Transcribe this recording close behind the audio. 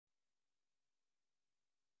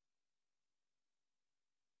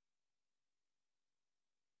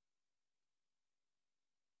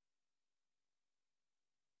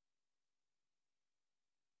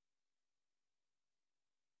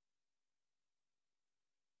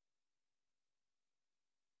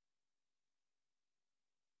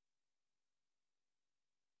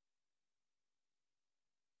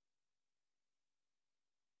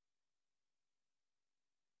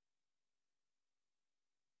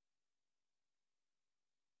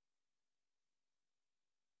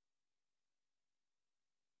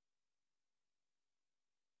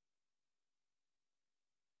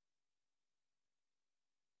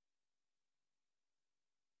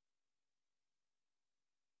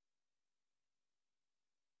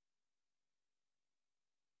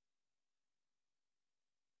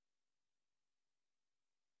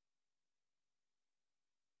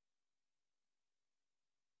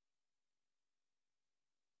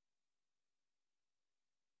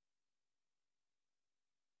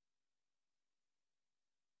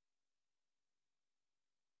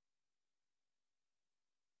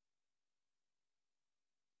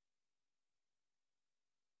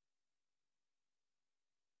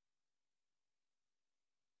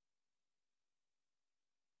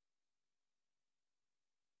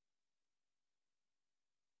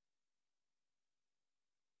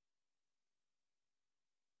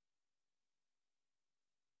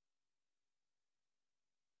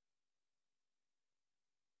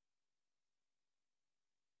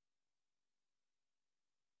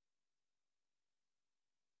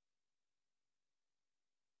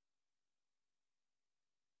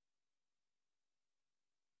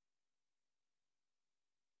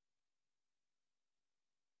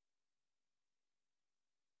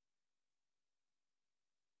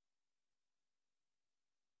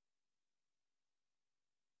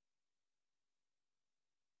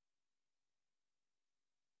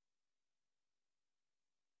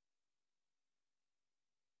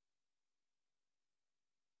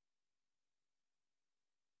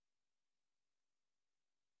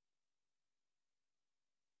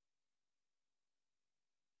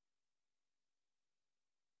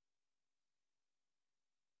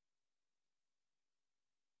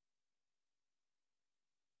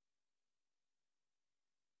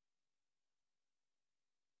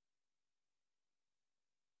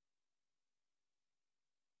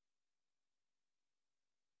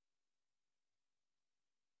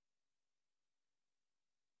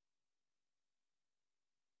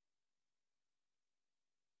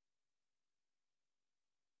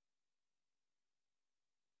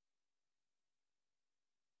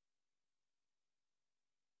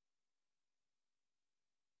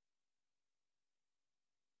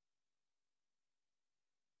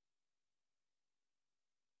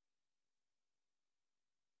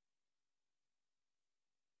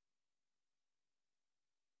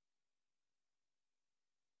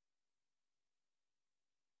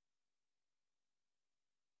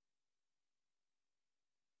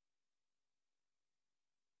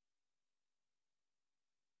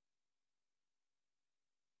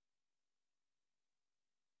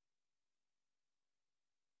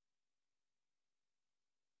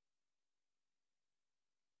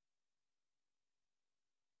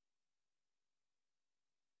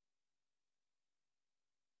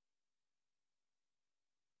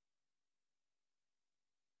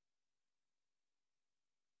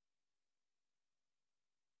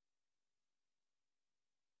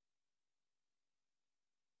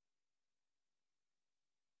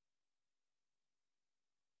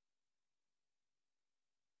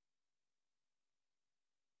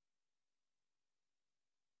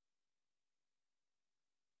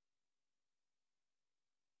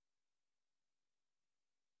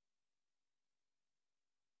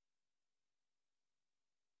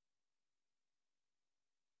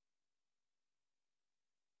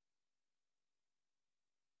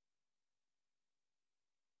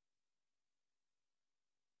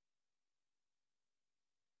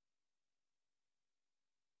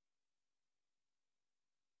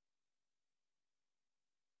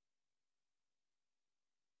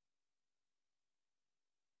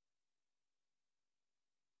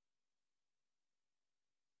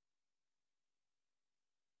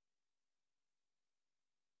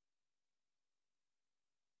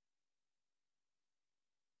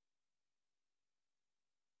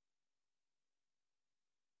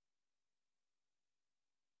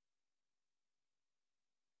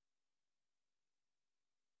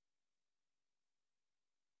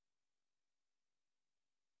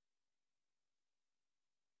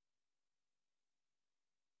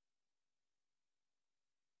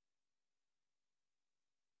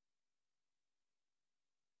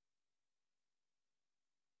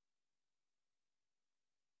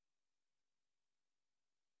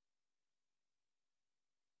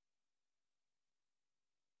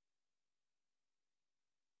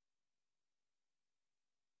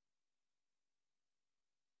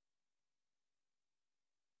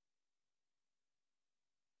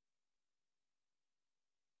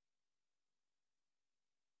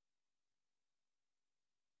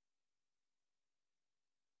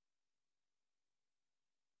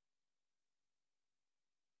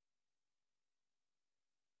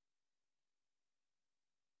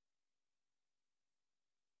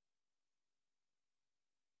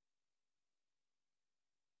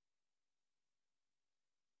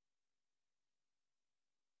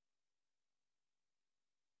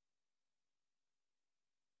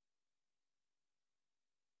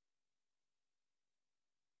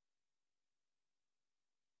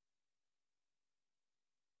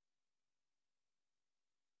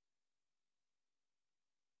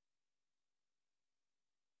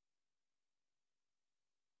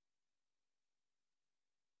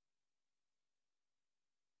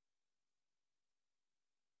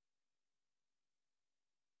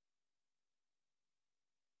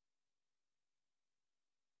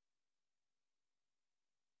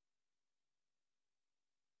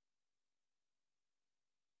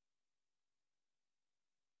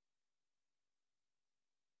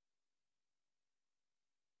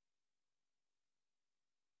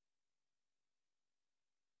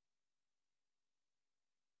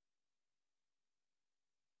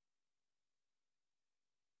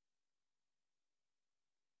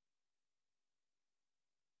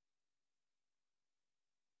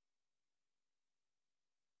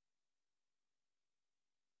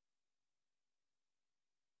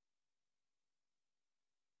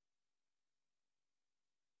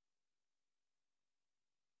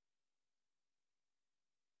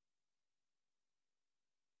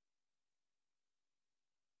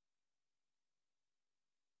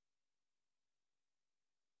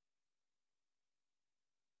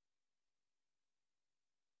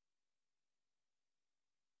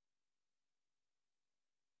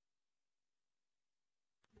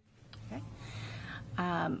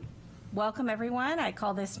Welcome, everyone. I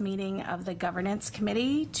call this meeting of the Governance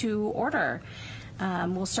Committee to order.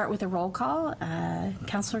 We'll start with a roll call.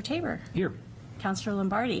 Councillor Tabor. Here. Councillor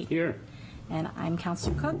Lombardi. Here. And I'm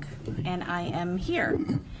Councillor Cook, and I am here.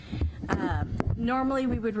 Normally,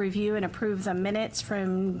 we would review and approve the minutes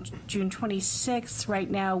from June 26th. Right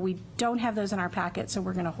now, we don't have those in our packet, so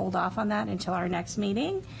we're going to hold off on that until our next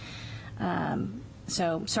meeting.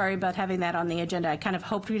 So sorry about having that on the agenda. I kind of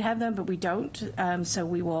hoped we'd have them, but we don't. So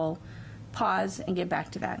we will pause and get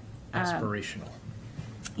back to that. Aspirational.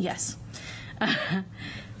 Yes.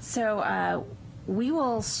 So we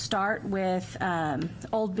will start with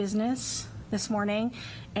old business this morning.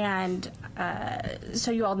 And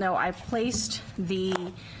so you all know I placed the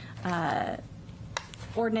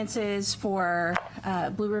ordinances for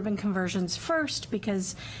blue ribbon conversions first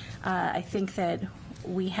because I think that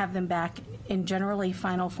we have them back in generally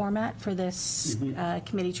final format for this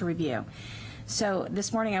committee to review. So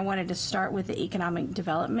this morning I wanted to start with the Economic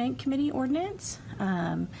Development Committee ordinance.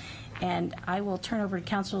 And I will turn over to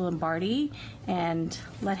Councilor Lombardi and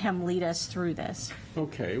let him lead us through this.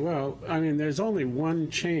 Okay, well, I mean, there's only one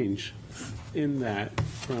change in that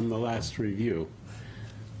from the last review,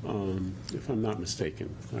 if I'm not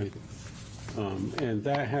mistaken. And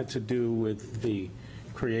that had to do with the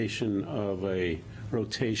creation of a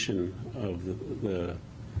rotation of the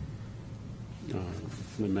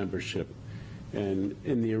membership. And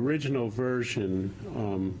in the original version,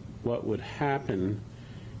 what would happen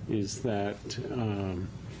is that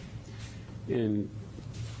in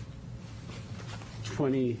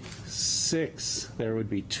 26 there would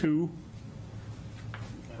be two.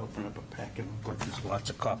 I open up a packet, but there's lots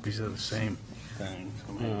of copies of the same thing.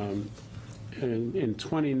 In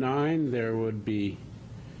 29 there would be,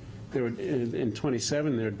 in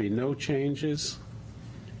 27 there'd be no changes.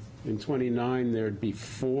 In 29 there'd be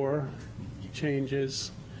 4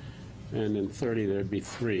 changes, and in 30 there'd be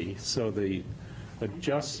 3. So the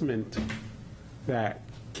adjustment that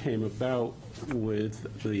came about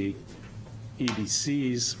with the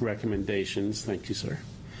EDC's recommendations, thank you, sir,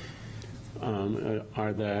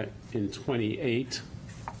 are that in 28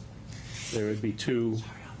 there would be 2.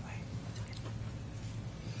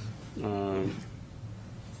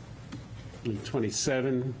 In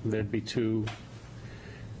 27 there'd be 2.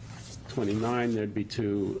 29 there'd be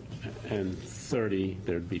 2, and 30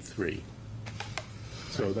 there'd be 3.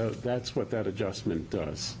 So that's what that adjustment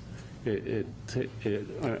does. And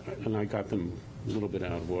I got them a little bit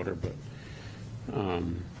out of order, but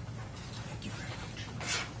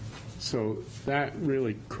so that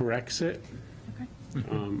really corrects it. Okay.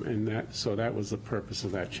 And so that was the purpose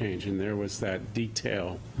of that change. And there was that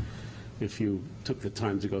detail. If you took the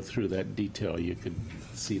time to go through that detail, you could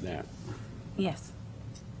see that. Yes.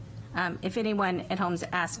 If anyone at home is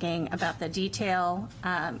asking about the detail,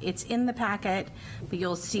 it's in the packet, but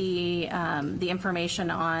you'll see the information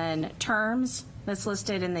on terms that's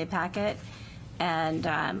listed in the packet. And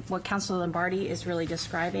what Councilor Lombardi is really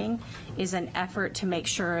describing is an effort to make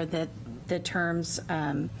sure that the terms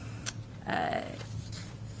are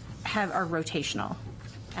rotational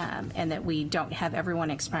and that we don't have everyone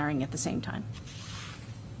expiring at the same time.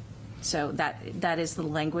 So that is the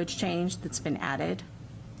language change that's been added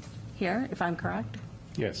here, if I'm correct?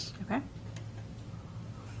 Yes. Okay.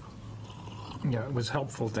 Yeah, it was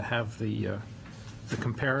helpful to have the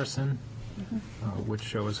comparison, which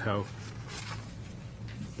shows how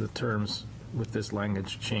the terms with this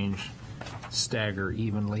language change stagger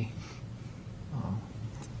evenly.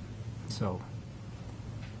 So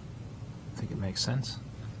I think it makes sense.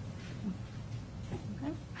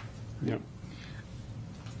 Okay. Yep.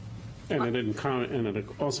 And it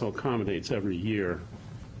also accommodates every year,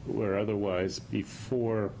 where otherwise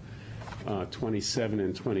before 27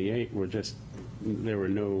 and 28 there were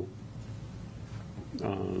no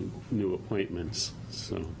new appointments.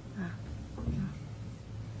 So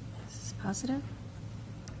this is positive.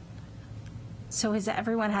 So has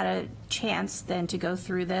everyone had a chance then to go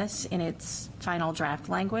through this in its final draft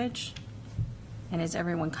language? And is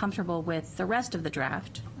everyone comfortable with the rest of the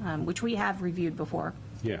draft, which we have reviewed before?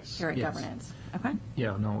 Yes. Here at Yes. Governance. Okay.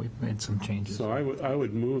 Yeah, no, we've made some changes. So I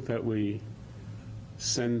would move that we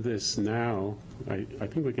send this now. I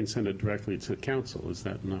think we can send it directly to council. Is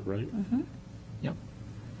that not right? Mm-hmm. Yep.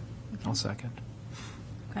 I'll second.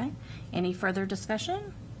 Okay. Any further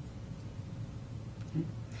discussion? All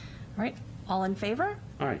right. All in favor?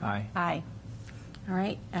 Aye. Aye. Aye. All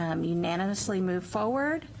right. Unanimously move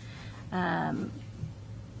forward.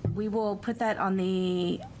 We will put that on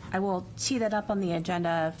the, I will tee that up on the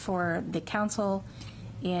agenda for the council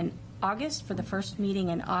in August, for the first meeting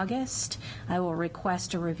in August. I will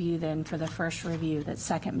request a review then for the first review, that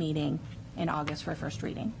second meeting in August for first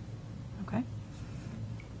reading. Okay?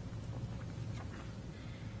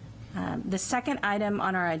 The second item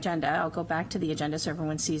on our agenda, I'll go back to the agenda so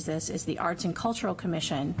everyone sees this, is the Arts and Cultural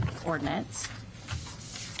Commission ordinance.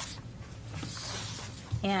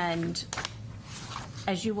 And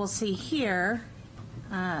as you will see here,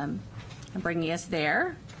 I'm bringing us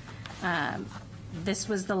there. This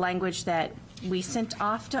was the language that we sent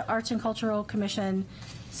off to Arts and Cultural Commission,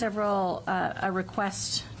 a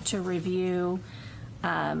request to review.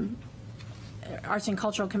 Arts and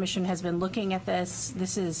Cultural Commission has been looking at this.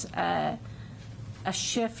 This is a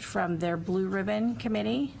shift from their Blue Ribbon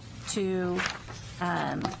Committee to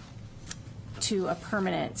a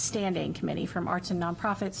permanent standing committee, from Arts and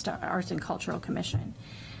Nonprofits to Arts and Cultural Commission.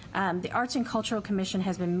 The Arts and Cultural Commission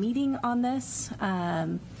has been meeting on this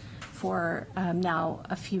for now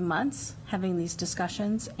a few months, having these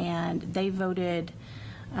discussions, and they voted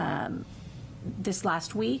this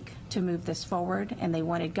last week to move this forward, and they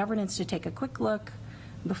wanted governance to take a quick look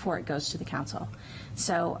before it goes to the council.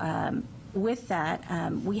 So with that,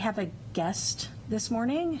 we have a guest this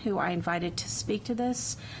morning who I invited to speak to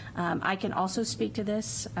this. I can also speak to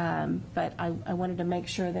this, but I wanted to make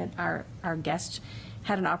sure that our guest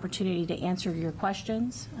had an opportunity to answer your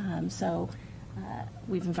questions. So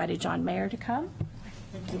we've invited John Mayer to come.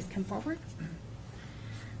 Please come forward.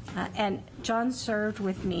 And John served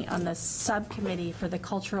with me on the subcommittee for the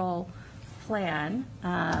cultural plan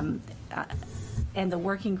and the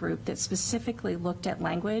working group that specifically looked at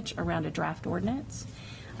language around a draft ordinance.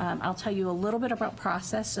 I'll tell you a little bit about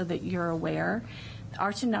process so that you're aware. The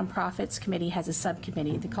Arts and Nonprofits Committee has a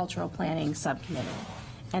subcommittee, the Cultural Planning Subcommittee.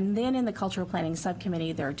 And then in the Cultural Planning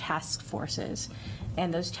Subcommittee, there are task forces.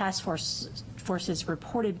 And those task forces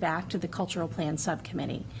reported back to the Cultural Plan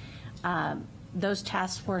Subcommittee. Those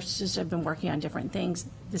task forces have been working on different things.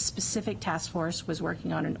 The specific task force was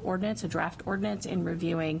working on an ordinance, a draft ordinance, and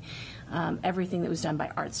reviewing everything that was done by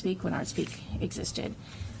ArtSpeak when ArtSpeak existed.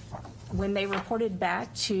 When they reported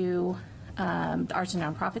back to the Arts and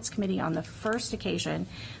Nonprofits Committee on the first occasion,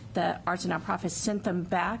 the Arts and Nonprofits sent them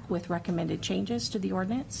back with recommended changes to the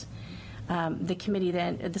ordinance. The committee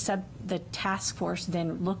then, the task force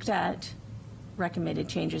then looked at recommended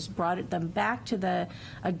changes, brought them back to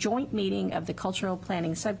a joint meeting of the Cultural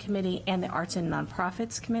Planning Subcommittee and the Arts and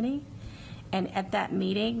Nonprofits Committee. And at that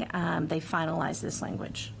meeting, they finalized this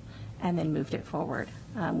language and then moved it forward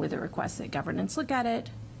with a request that governance look at it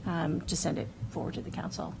to send it forward to the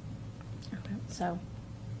council. Okay. So,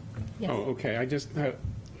 yes. Oh, okay. I just a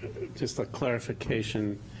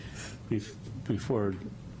clarification before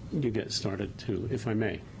you get started, too, if I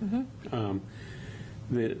may. Mm-hmm.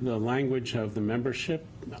 The language of the membership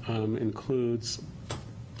includes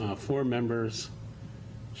 4 members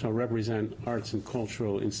shall represent arts and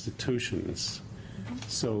cultural institutions. Mm-hmm.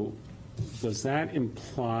 So does that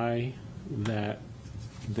imply that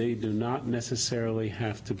they do not necessarily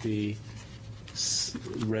have to be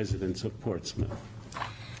residents of Portsmouth?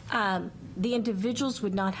 The individuals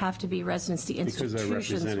would not have to be residents. The institutions would.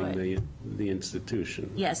 Because they're representing the institution.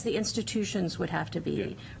 Yes, the institutions would have to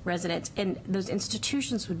be residents, and those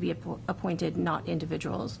institutions would be appointed, not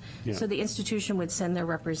individuals. Yeah. So the institution would send their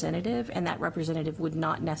representative, and that representative would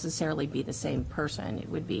not necessarily be the same person. It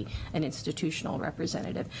would be an institutional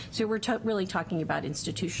representative. So we're really talking about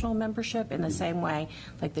institutional membership in the same way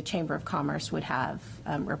like the Chamber of Commerce would have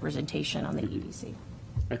representation on the EDC.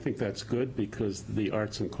 I think that's good because the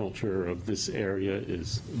arts and culture of this area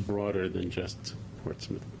is broader than just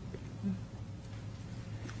Portsmouth.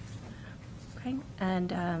 Okay,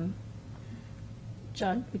 and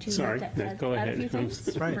John, would you Sorry, like to add, go ahead. a few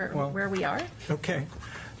things Right, where we are? Okay.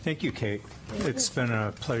 Thank you, Kate. It's been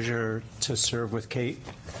a pleasure to serve with Kate.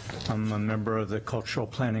 I'm a member of the Cultural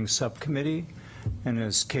Planning Subcommittee, and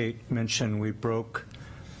as Kate mentioned, we broke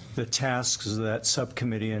the tasks of that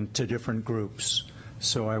subcommittee into different groups.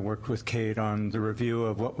 So I worked with Kate on the review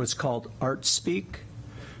of what was called ArtSpeak.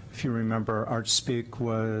 If you remember, ArtSpeak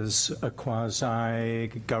was a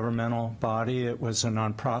quasi-governmental body. It was a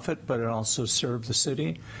nonprofit, but it also served the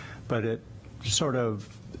city. But it sort of,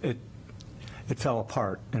 it fell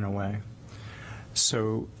apart in a way.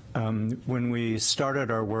 So when we started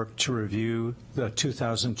our work to review the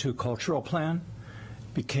 2002 cultural plan,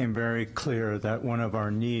 it became very clear that one of our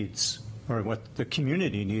needs, or what the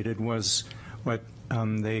community needed, was what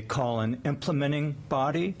they call an implementing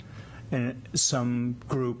body, and some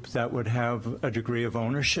group that would have a degree of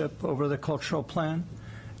ownership over the cultural plan.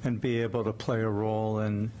 and be able to play a role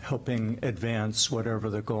in helping advance whatever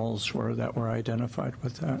the goals were that were identified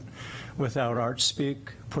with that. Without ArtSpeak,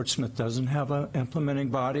 Portsmouth doesn't have an implementing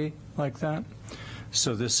body like that.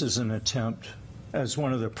 So this is an attempt, as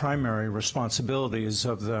one of the primary responsibilities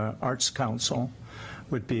of the Arts Council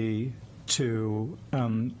would be to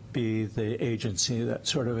be the agency that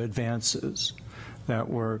sort of advances that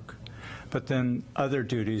work. But then other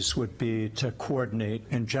duties would be to coordinate,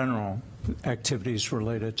 in general, activities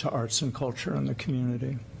related to arts and culture in the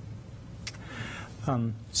community.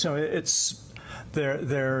 So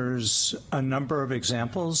there's a number of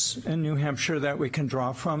examples in New Hampshire that we can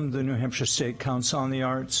draw from. The New Hampshire State Council on the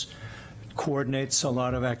Arts coordinates a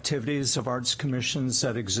lot of activities of arts commissions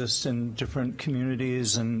that exist in different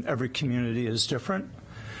communities, and every community is different.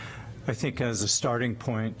 I think as a starting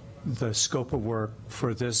point, the scope of work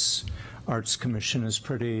for this Arts Commission is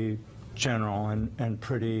pretty general and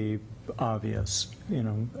pretty obvious, you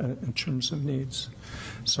know, in terms of needs.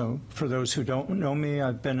 So for those who don't know me,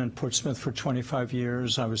 I've been in Portsmouth for 25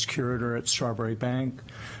 years. I was curator at Strawberry Bank.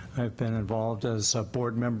 I've been involved as a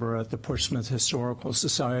board member at the Portsmouth Historical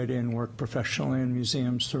Society and worked professionally in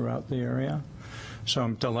museums throughout the area. So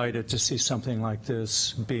I'm delighted to see something like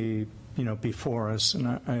this be, you know, before us, and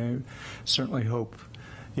I certainly hope,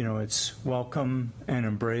 you know, it's welcome and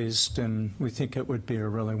embraced, and we think it would be a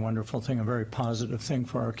really wonderful thing, a very positive thing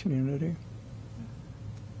for our community.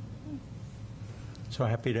 So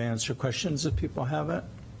happy to answer questions if people have it,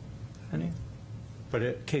 any.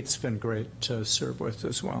 But Kate's been great to serve with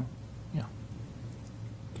as well. Yeah.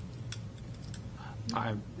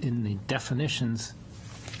 In the definitions,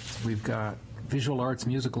 we've got visual arts,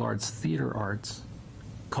 musical arts, theater arts,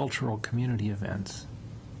 cultural community events,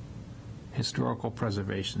 historical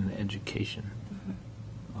preservation, and education.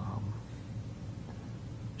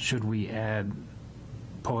 Should we add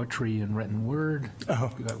poetry and written word? Oh.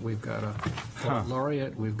 We've got a poet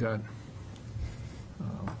laureate. We've got.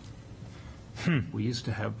 We used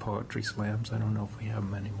to have poetry slams. I don't know if we have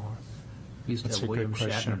them anymore. We used to That's have a William good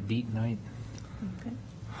question. Shatner Beat Night. Okay.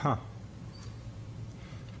 Huh.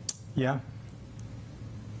 Yeah.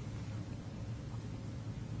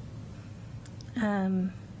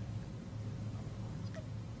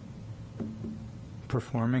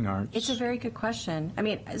 Performing arts. It's a very good question. I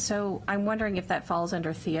mean, so I'm wondering if that falls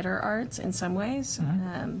under theater arts in some ways,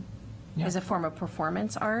 Yeah. as a form of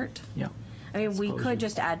performance art. Yeah. I mean, we Suppose could you-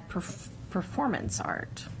 just add performance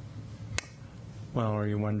art. Well, or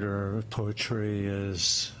you wonder if poetry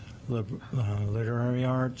is literary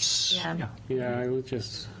arts. Yeah. Yeah, I would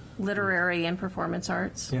just, Literary and performance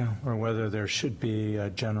arts. Yeah, or whether there should be a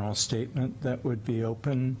general statement that would be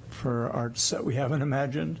open for arts that we haven't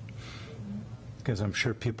imagined. Because I'm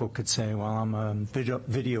sure people could say, well, I'm a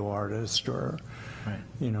video artist, or, Right.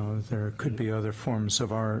 you know, there could be other forms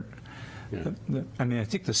of art. yeah. I mean, I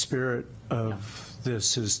think the spirit of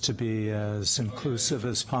this is to be as inclusive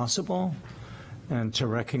as possible and to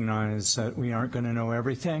recognize that we aren't going to know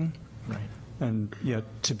everything, Right. and yet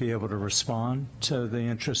to be able to respond to the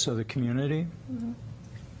interests of the community.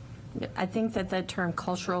 I think that the term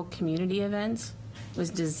cultural community events was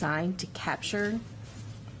designed to capture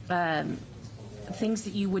things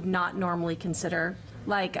that you would not normally consider,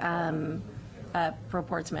 like Pro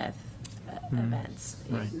Portsmouth events.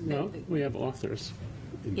 Right. Well, we have authors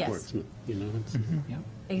in Yes. Portsmouth, you know. It's, Yeah.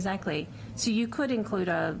 Exactly. So you could include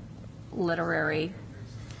a literary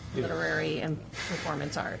and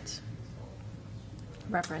performance arts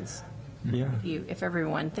reference, Yeah. if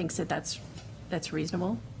everyone thinks that that's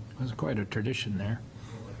reasonable. There's quite a tradition there.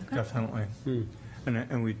 Definitely.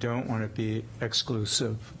 And we don't want to be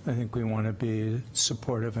exclusive. I think we want to be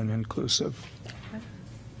supportive and inclusive.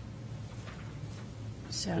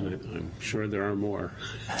 So, and I'm sure there are more,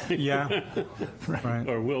 Yeah. Right.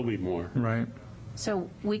 or will be more. Right. so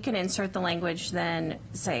we can insert the language then,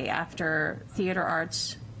 say, after theater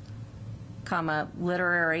arts, comma,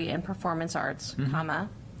 literary and performance arts, comma,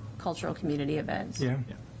 cultural community events. Yeah.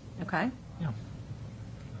 Okay? Yeah.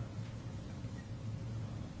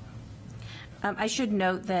 I should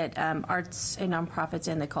note that arts and nonprofits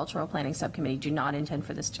and the cultural planning subcommittee do not intend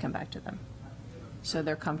for this to come back to them. So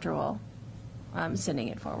they're comfortable sending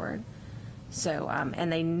it forward. So,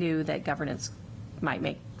 and they knew that governance might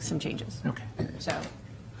make some changes. Okay. So,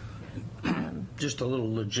 Just a little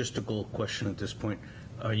logistical question at this point.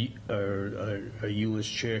 Are you as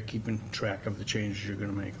chair keeping track of the changes you're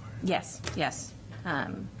going to make? yes.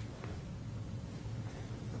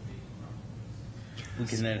 We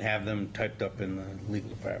can then have them typed up in the legal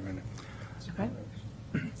department. Okay.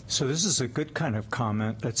 So this is a good kind of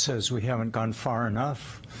comment that says we haven't gone far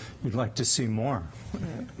enough. You'd like to see more.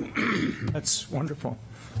 That's wonderful.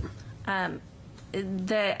 I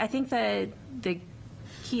think the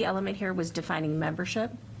key element here was defining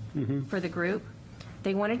membership for the group.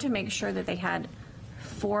 They wanted to make sure that they had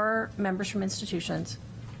 4 members from institutions,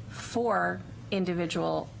 4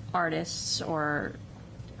 individual artists, or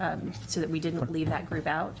so that we didn't leave that group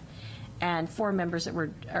out, and 4 members that were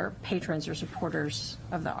patrons or supporters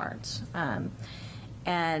of the arts.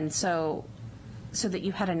 And so that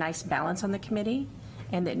you had a nice balance on the committee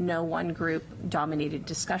and that no one group dominated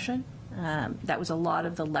discussion. That was a lot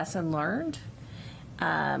of the lesson learned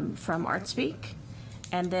from ArtSpeak.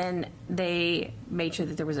 And then they made sure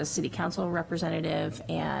that there was a city council representative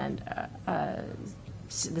and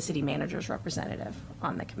the city manager's representative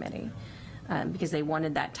on the committee, because they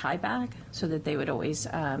wanted that tie back so that they would always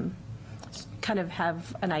kind of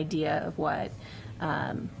have an idea of what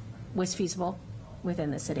was feasible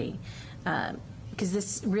within the city. Because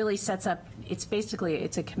this really sets up, it's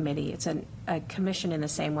a committee. It's a commission in the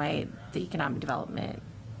same way the Economic Development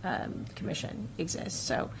Commission exists.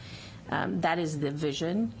 So that is the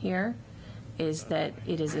vision here, is that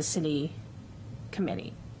it is a city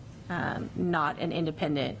committee, not an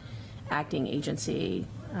independent acting agency.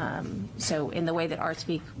 So in the way that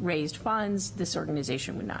ArtSpeak raised funds, this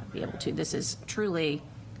organization would not be able to. This is truly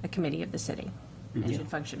a committee of the city and should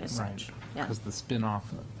function as such. Yeah. Because the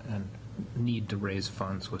spin-off and need to raise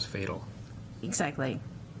funds was fatal. Exactly.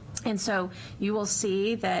 And so you will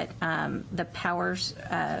see that the powers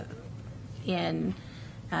in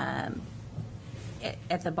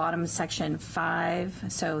at the bottom of section 5,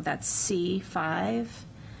 so that's C5,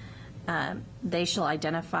 they shall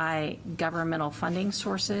identify governmental funding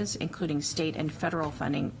sources, including state and federal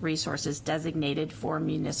funding resources designated for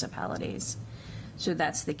municipalities. So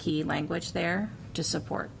that's the key language there to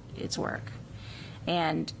support its work.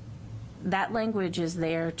 And that language is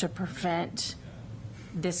there to prevent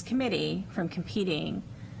this committee from competing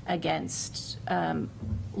against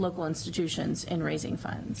local institutions in raising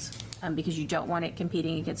funds, because you don't want it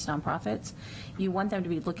competing against nonprofits. You want them to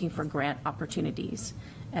be looking for grant opportunities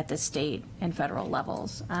at the state and federal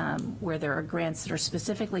levels, where there are grants that are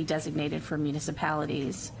specifically designated for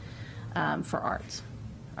municipalities for arts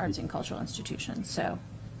and cultural institutions. So,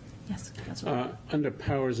 yes, Councilor. Under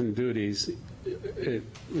powers and duties, it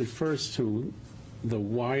refers to the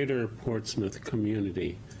wider Portsmouth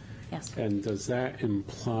community. Yes. And does that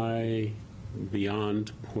imply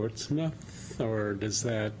beyond Portsmouth, or does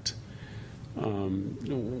that,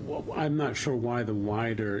 I'm not sure why the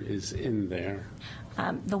wider is in there.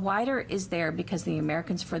 The wider is there because the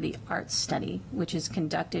Americans for the Arts study, which is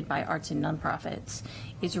conducted by arts and nonprofits,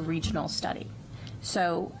 is a regional study.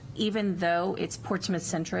 So even though it's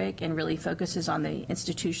Portsmouth-centric and really focuses on the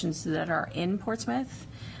institutions that are in Portsmouth,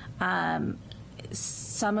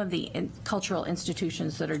 some of the cultural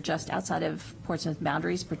institutions that are just outside of Portsmouth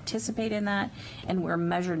boundaries participate in that, and we're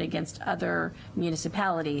measured against other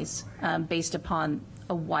municipalities based upon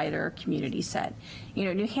a wider community set. You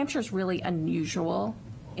know, New Hampshire is really unusual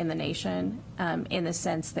in the nation in the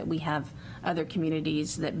sense that we have other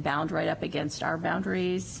communities that bound right up against our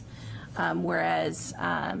boundaries, whereas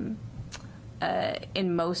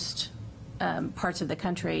in most parts of the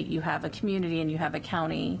country, you have a community and you have a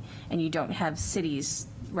county, and you don't have cities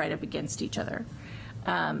right up against each other.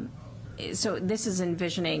 So this is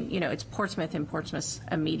envisioning, you know, it's Portsmouth and Portsmouth's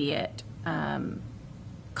immediate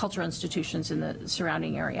cultural institutions in the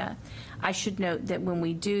surrounding area. I should note that when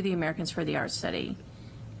we do the Americans for the Arts study,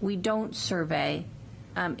 we don't survey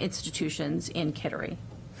institutions in Kittery,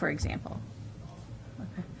 for example.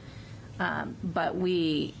 Okay. But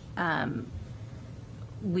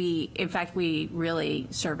in fact, we really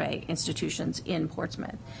survey institutions in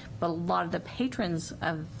Portsmouth, but a lot of the patrons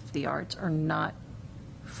of the arts are not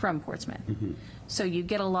from Portsmouth. Mm-hmm. So you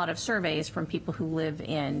get a lot of surveys from people who live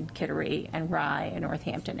in Kittery and Rye and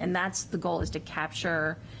Northampton, and that's the goal, is to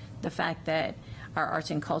capture the fact that our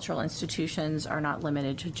arts and cultural institutions are not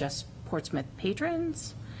limited to just Portsmouth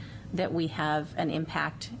patrons, that we have an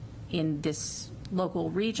impact in this local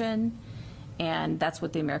region. And that's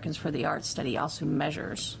what the Americans for the Arts study also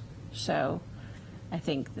measures. So I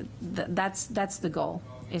think that's the goal,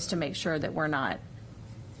 is to make sure that we're not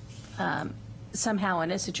somehow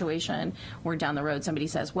in a situation where down the road somebody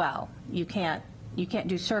says, well, you can't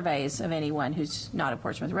do surveys of anyone who's not a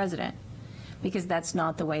Portsmouth resident, because that's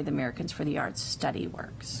not the way the Americans for the Arts study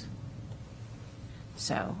works.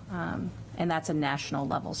 So, and that's a national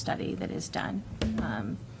level study that is done.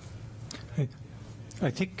 I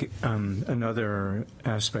think another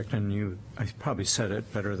aspect, and I probably said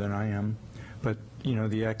it better than I am, but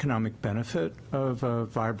the economic benefit of a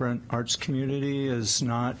vibrant arts community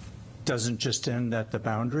doesn't just end at the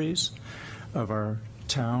boundaries of our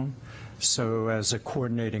town. So as a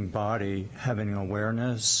coordinating body, having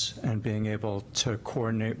awareness and being able to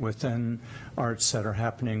coordinate within arts that are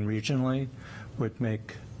happening regionally would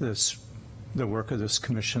make the work of this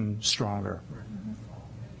commission stronger.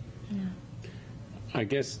 I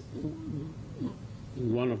guess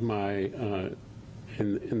one of my,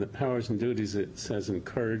 in the powers and duties, it says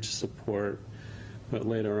encourage, support, but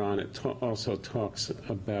later on it also talks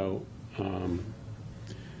about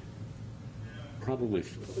probably,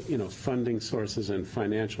 funding sources and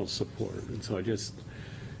financial support. And so I just,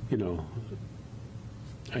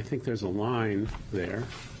 I think there's a line there.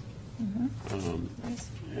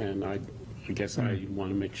 And I guess I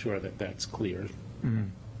want to make sure that that's clear.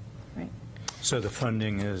 Right. So the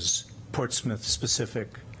funding is Portsmouth-specific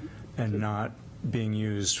and not being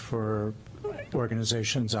used for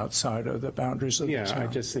organizations outside of the boundaries of the town. Yeah, I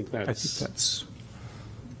just think I that's, think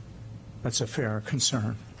that's a fair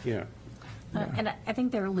concern. yeah. And I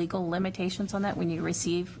think there are legal limitations on that when you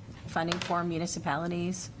receive funding for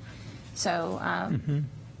municipalities. So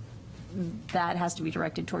that has to be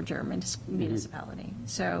directed toward your municipality.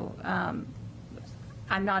 So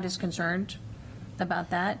I'm not as concerned about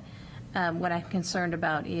that. What I'm concerned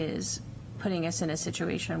about is putting us in a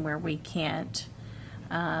situation where we can't,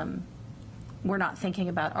 we're not thinking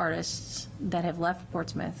about artists that have left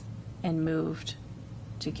Portsmouth and moved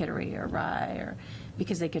to Kittery or Rye, or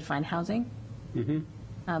because they could find housing.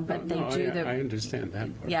 But they No, do I understand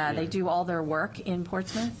that part. yeah, they do all their work in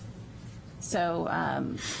Portsmouth. So,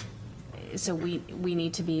 so we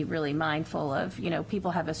need to be really mindful of,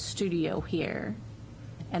 people have a studio here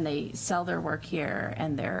and they sell their work here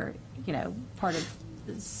and they're, part of,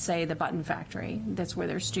 say, the Button Factory. That's where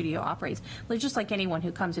their studio operates. Well, just like anyone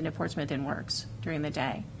who comes into Portsmouth and works during the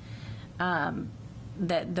day,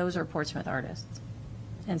 that those are Portsmouth artists.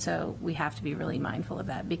 And so we have to be really mindful of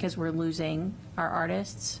that because we're losing our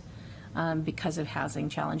artists because of housing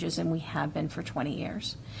challenges, and we have been for 20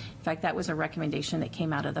 years. In fact, that was a recommendation that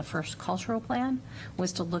came out of the first cultural plan,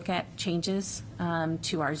 was to look at changes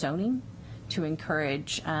to our zoning to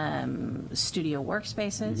encourage studio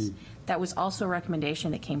workspaces. That was also a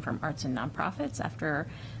recommendation that came from arts and nonprofits after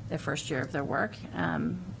the first year of their work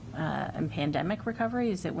in pandemic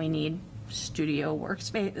recovery, is that we need studio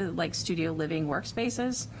workspace, like studio living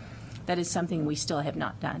workspaces. That is something we still have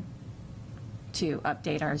not done to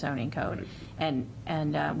update our zoning code. Right.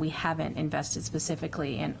 And we haven't invested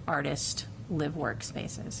specifically in artist live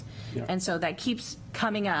workspaces. Yeah. And so that keeps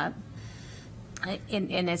coming up,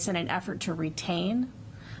 and it's in an effort to retain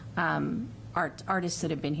artists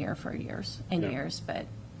that have been here for years and Yeah. years, but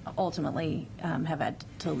ultimately have had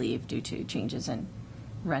to leave due to changes in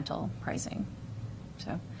rental pricing.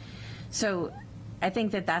 So I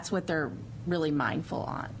think that that's what they're really mindful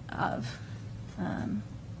of.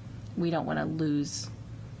 We don't want to lose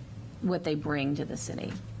what they bring to the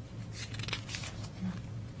city.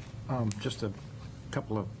 Just a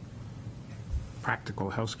couple of practical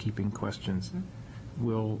housekeeping questions.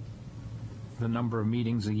 Will the number of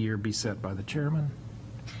meetings a year be set by the chairman?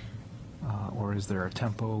 Or is there a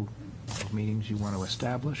tempo of meetings you want to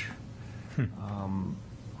establish?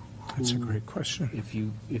 That's a great question. If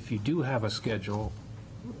you do have a schedule,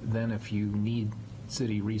 then if you need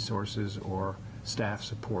city resources or staff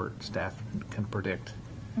support, staff can predict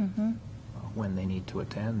when they need to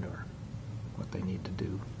attend or what they need to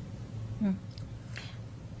do.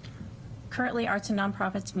 Currently, Arts and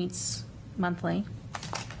Nonprofits meets monthly,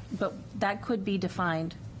 but that could be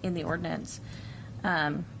defined in the ordinance.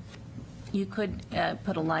 You could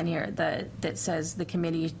put a line here that says the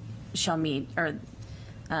committee shall meet, or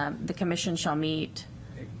the commission shall meet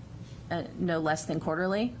no less than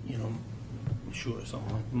quarterly. Sure,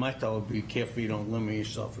 something like, my thought would be careful you don't limit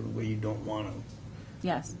yourself in a way you don't want to.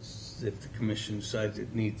 Yes. If the commission decides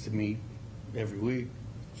it needs to meet every week,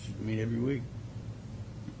 it should meet every week.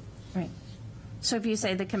 Right. So if you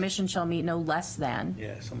say the commission shall meet no less than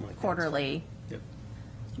Yeah, something like that. quarterly, Yep.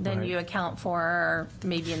 then Right. you account for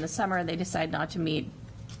maybe in the summer they decide not to meet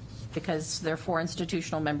because their 4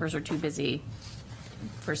 institutional members are too busy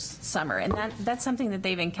for summer. And that's something that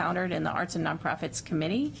they've encountered in the Arts and Nonprofits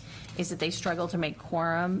Committee, is that they struggle to make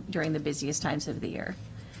quorum during the busiest times of the year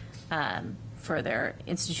for their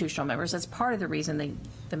institutional members. That's part of the reason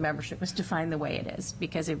the membership is defined the way it is,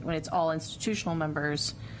 because when it's all institutional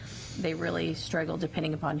members, they really struggle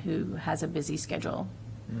depending upon who has a busy schedule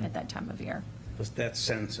at that time of year. Because that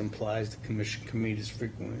sentence implies the commission can meet as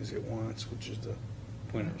frequently as it wants, which is the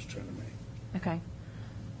point I was trying to make. Okay.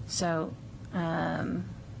 So,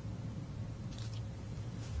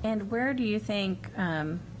 And where do you think,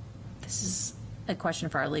 this is a question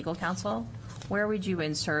for our legal counsel, where would you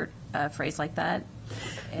insert a phrase like that?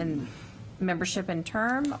 In membership and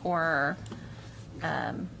term, or?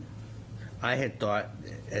 I had thought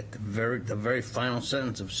at the very final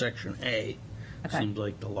sentence of section A Okay. seems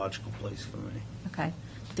like the logical place for me. Okay.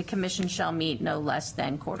 The commission shall meet no less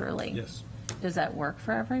than quarterly. Yes. Does that work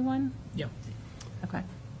for everyone? Yeah. Okay.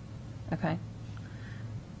 Okay.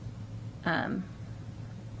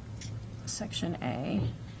 Section A,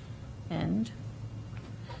 end.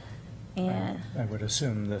 And, I would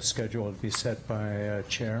assume the schedule would be set by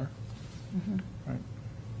chair. Right.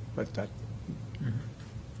 But that,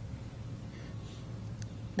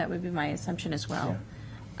 that would be my assumption as well.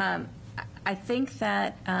 I think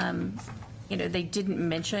that, they didn't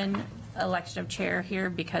mention election of chair here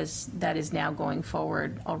because that is now going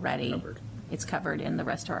forward already. Covered. It's covered in the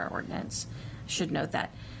rest of our ordinance. Should note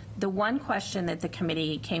that. The one question that the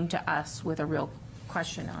committee came to us with a real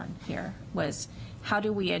question on here was, how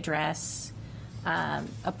do we address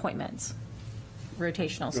appointments,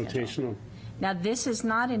 rotational schedule? Rotational. Now, this is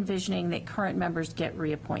not envisioning that current members get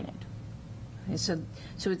reappointed. Okay, so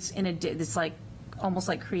it's it's like almost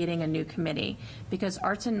like creating a new committee, because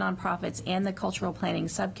Arts and Nonprofits and the Cultural Planning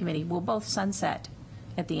Subcommittee will both sunset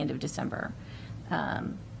at the end of December.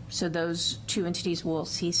 So those two entities will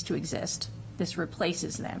cease to exist. This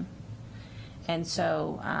replaces them. And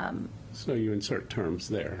so, So you insert terms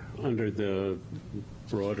there under the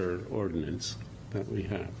broader ordinance that we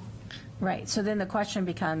have. right, so then the question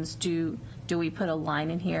becomes, do we put a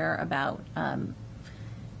line in here about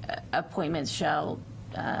appointments shall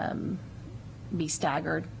be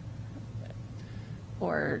staggered,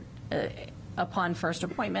 or upon first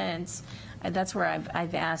appointments? That's where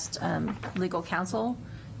I've asked legal counsel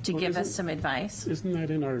to give us some advice. Isn't that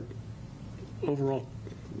in our overall,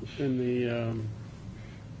 in the,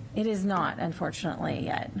 It is not, unfortunately,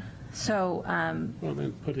 yet. So, well,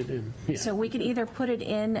 then put it in. Yeah. so we can either put it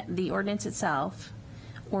in the ordinance itself,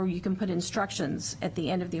 or you can put instructions at the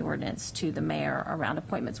end of the ordinance to the mayor around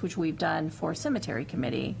appointments, which we've done for cemetery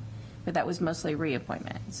committee, but that was mostly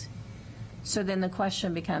reappointments. So then the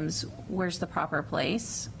question becomes, where's the proper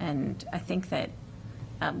place? And I think that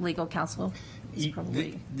legal counsel is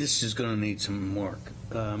probably, This is going to need some work.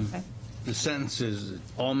 okay. The sentence is,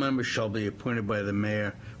 all members shall be appointed by the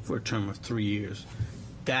mayor for a term of 3 years.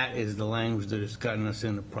 That is the language that has gotten us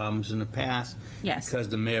into problems in the past. Yes. Because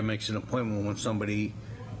the mayor makes an appointment when somebody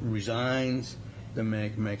resigns, the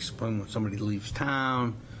mayor makes an appointment when somebody leaves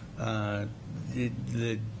town.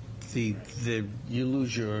 You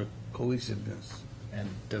lose your cohesiveness. And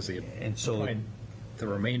does he And so- appoint the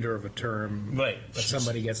remainder of a term? Right. But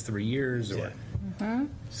somebody gets 3 years, or? Yeah.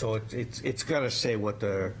 So it's got to say what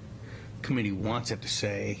the committee wants it to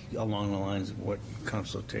say along the lines of what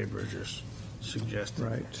Councilor Tabor just suggested.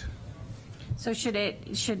 right. So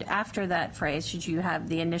should after that phrase, should you have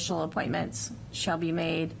the initial appointments shall be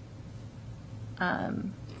made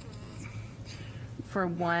for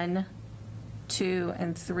 1, 2,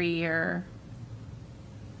 and 3 year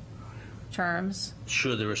terms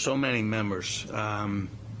Sure, there are so many members.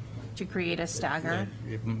 to create a stagger?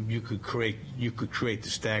 You could create the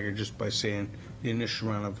stagger just by saying the initial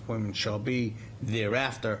round of appointments shall be.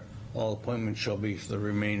 Thereafter, all appointments shall be for the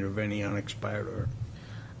remainder of any unexpired or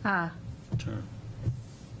term.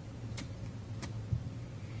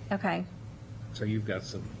 Okay. So you've got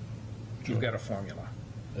a formula.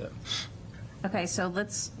 Okay, so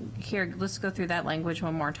let's go through that language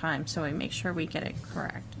one more time so we make sure we get it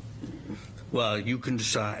correct. Well, you can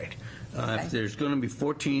decide. Okay. If there's going to be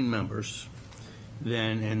 14 members,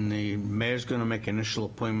 then, and the mayor's going to make initial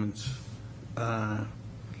appointments,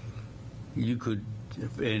 you could,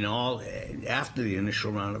 after the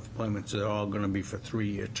initial round of appointments, they're all going to be for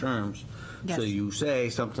 3-year terms. Yes. So you say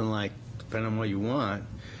something like, depending on what you want,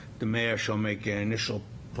 the mayor shall make initial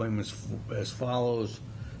appointments as follows,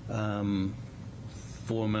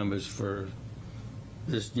 4 members for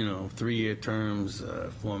this, 3-year terms,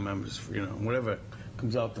 4 members for, whatever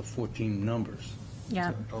comes out to 14 numbers. Yeah.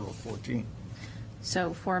 So a total of 14.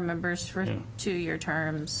 So 4 members for Yeah. 2-year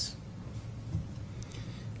terms.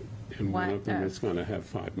 And one What, of them is going to have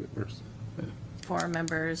 5 members. 4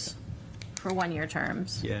 members for 1-year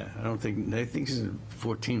terms. Yeah, I think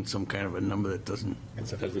 14 some kind of a number that doesn't,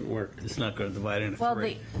 It doesn't work. it's not going to divide into Well,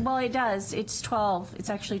 3. well, it does. It's 12. It's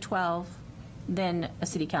actually 12, then a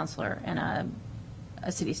city councilor and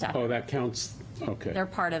a city staff. Oh, that counts, okay. They're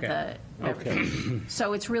part of the Okay. membership.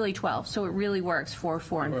 So it's really 12. So it really works 4,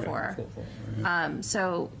 4, and 4.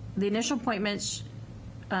 So the initial appointments,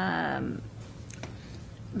 the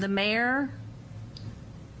mayor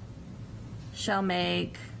shall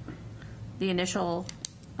make the initial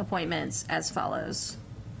appointments as follows.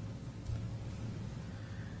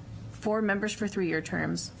 4 members for 3-year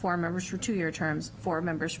terms, 4 members for 2-year terms, 4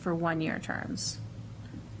 members for 1-year terms.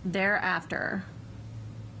 Thereafter,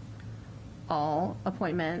 all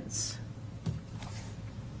appointments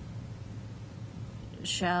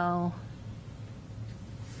shall,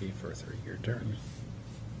 Be for 3-year terms.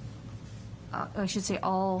 I should say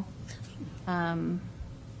all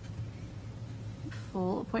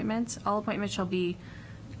full appointments, all appointments shall be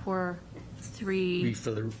for Be 3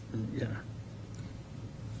 for the, yeah.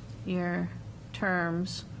 year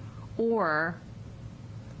terms, or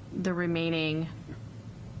the remaining,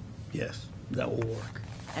 Yes, that will work.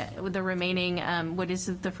 what is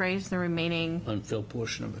it, the phrase, the remaining Unfilled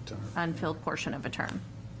portion of the term. unfilled portion of a term.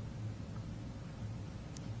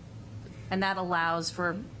 And that allows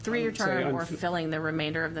for 3-year I would say term or unfi- filling the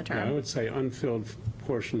remainder of the Yeah, I term. would say unfilled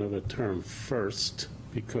portion of a term first,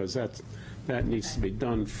 because that needs to be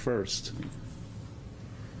done first.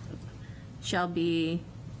 Shall be,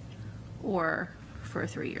 or for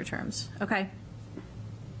 3-year terms. Okay.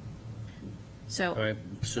 So. All right,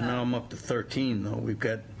 so now I'm up to 13, though. We've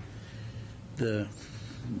got the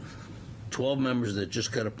 12 members that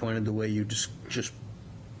just got appointed the way you just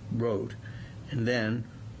wrote. And then,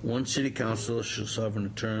 one city councilor shall serve in a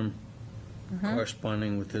term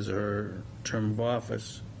corresponding with his or her term of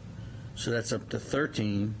office. So that's up to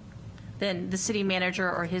 13. Then the city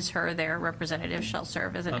manager or their representative shall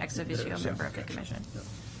serve as an ex officio yeah, member of the gotcha. commission.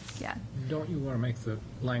 Yeah. Don't you want to make the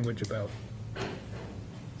language about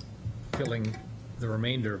filling the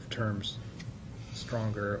remainder of terms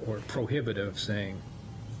stronger, or prohibitive, saying,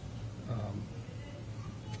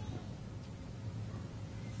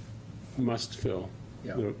 Must fill.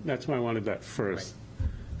 Yeah. That's why I wanted that first.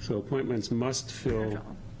 So appointments must fill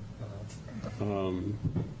open,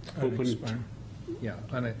 Unexpired. yeah,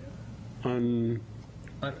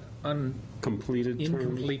 uncompleted terms.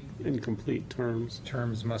 Incomplete. Incomplete terms.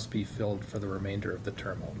 terms must be filled for the remainder of the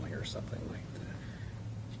term only, or something like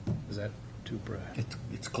that. Is that too broad?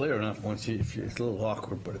 It's clear enough once you, it's a little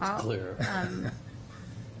awkward, but it's clear.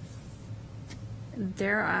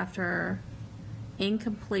 Thereafter,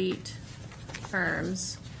 incomplete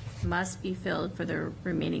terms must be filled for the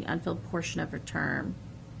remaining unfilled portion of a term,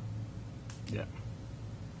 Yeah.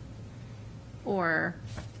 or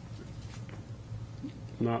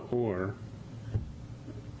Not or.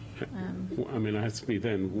 I mean, it has to be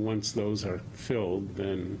then, once those are filled,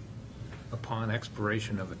 then, Upon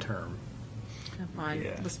expiration of a term. upon,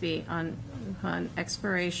 Yeah. must be upon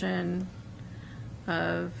expiration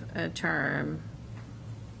of a term,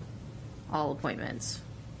 all appointments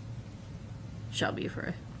shall be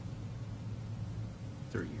for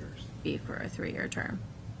 3 years. a 3-year term.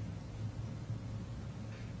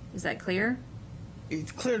 Is that clear?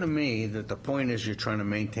 It's clear to me that the point is you're trying to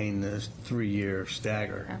maintain this 3-year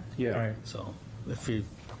stagger. yeah. Right. So if you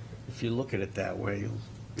look at it that way,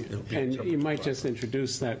 it'll be. And you might just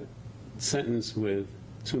introduce that sentence with,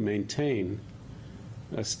 to maintain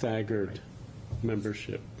a staggered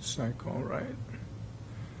membership. Cycle, right.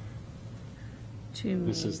 To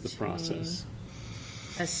This is the maintain process.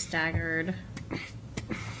 a staggered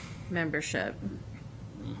membership.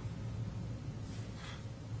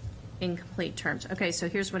 Incomplete terms. Okay, so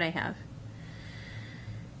here's what I have.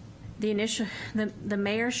 The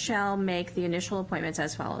mayor shall make the initial appointments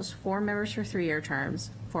as follows: 4 members for 3-year terms,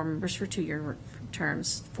 4 members for 2-year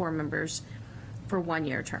terms, 4 members for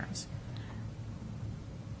 1-year terms.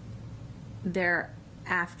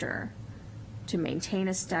 Thereafter, to maintain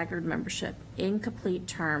a staggered membership, incomplete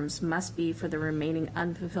terms must be for the remaining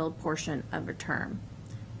unfulfilled portion of a term,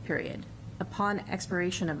 period. Upon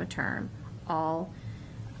expiration of a term, all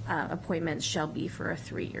appointments shall be for a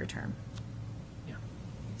 3-year term. Yeah.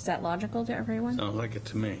 Is that logical to everyone? Sounds like it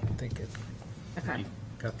to me. I think it, Okay. you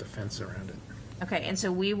got the fence around it. Okay, and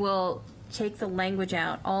so we will take the language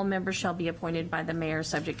out, all members shall be appointed by the mayor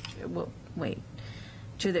subject, we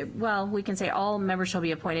can say all members shall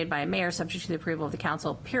be appointed by a mayor subject to the approval of the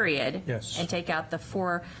council, period. Yes. And take out the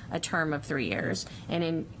for a term of 3 years,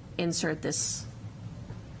 and insert this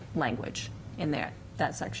language in there,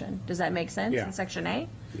 that section. Does that make sense? Yeah. In section A?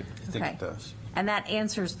 I think Okay. it does. And that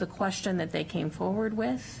answers the question that they came forward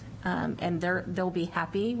with, and they'll be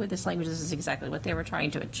happy with this language. This is exactly what they were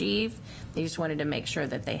trying to achieve. They just wanted to make sure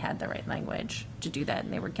that they had the right language to do that,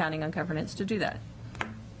 and they were counting on governance to do that.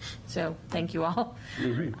 So, thank you all.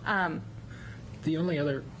 The only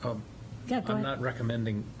other, Yeah, go I'm ahead. not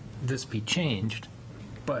recommending this be changed,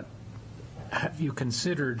 but have you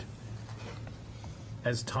considered,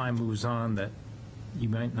 as time moves on, that you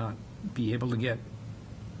might not be able to get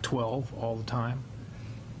 12 all the time?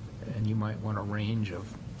 And you might want a range of,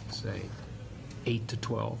 say, 8 to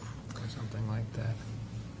 12 or something like that.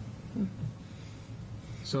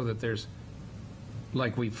 So that there's,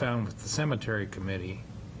 like we found with the cemetery committee,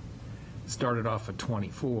 started off at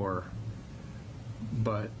 24,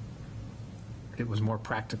 but it was more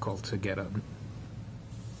practical to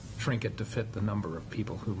shrink it to fit the number of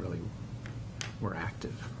people who really were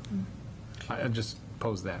active. I just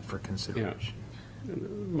pose that for consideration.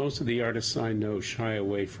 Most of the artists I know shy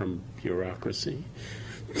away from bureaucracy.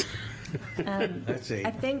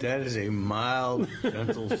 That is a mild,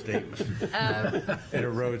 gentle statement. It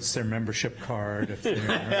erodes their membership card if they're...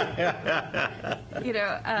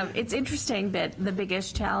 It's interesting that the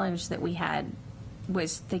biggest challenge that we had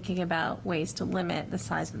was thinking about ways to limit the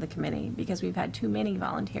size of the committee, because we've had too many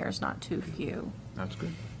volunteers, not too few. That's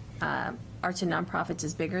good. Arts and Nonprofits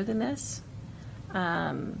is bigger than this.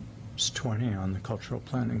 It's 20 on the cultural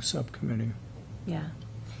planning subcommittee. Yeah.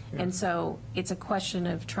 And so it's a question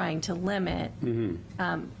of trying to limit.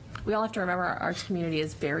 We all have to remember our arts community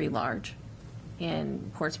is very large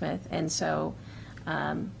in Portsmouth. And so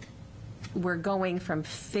we're going from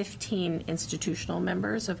 15 institutional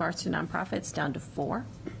members of Arts and Nonprofits down to 4.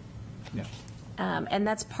 Yeah. And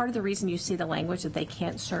that's part of the reason you see the language that they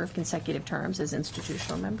can't serve consecutive terms as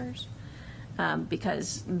institutional members.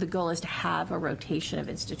 Because the goal is to have a rotation of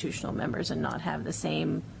institutional members and not have the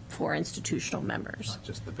same 4 institutional members. Not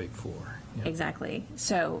just the big 4. Yeah. Exactly.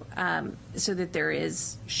 So, so that there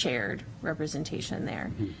is shared representation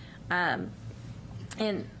there. And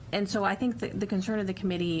so I think the concern of the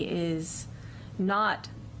committee is not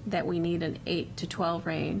that we need an 8 to 12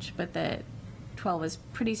 range, but that 12 is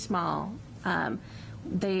pretty small. I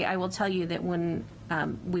will tell you that when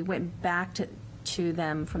we went back to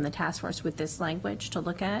them from the task force with this language to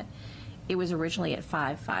look at, it was originally at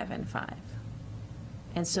 5, 5, and 5.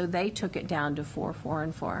 And so they took it down to 4, 4,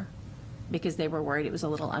 and 4 because they were worried it was a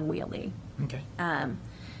little unwieldy. Okay. And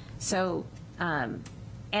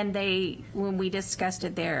when we discussed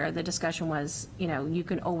it there, the discussion was, you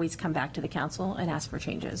can always come back to the council and ask for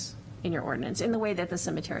changes in your ordinance in the way that the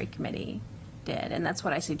cemetery committee did. And that's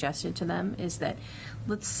what I suggested to them, is that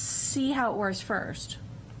let's see how it works first.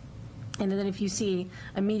 And then if you see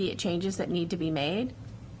immediate changes that need to be made,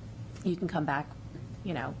 you can come back,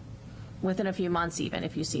 within a few months even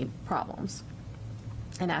if you see problems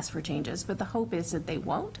and ask for changes. But the hope is that they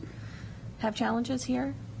won't have challenges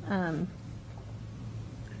here. I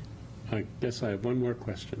guess I have one more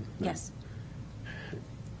question. Yes.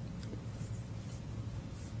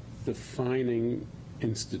 Defining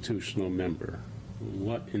institutional member.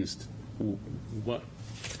 What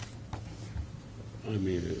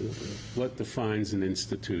defines an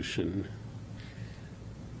institution?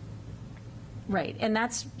 Right, and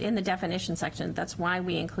that's in the definition section. That's why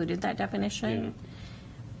we included that definition. Yeah.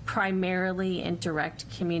 Primarily in direct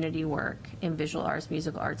community work in visual arts,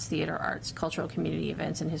 musical arts, theater arts, cultural community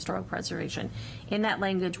events, and historic preservation. In that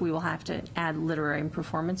language, we will have to add literary and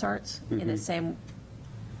performance arts in the same.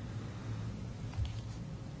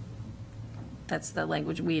 That's the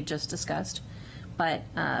language we had just discussed, but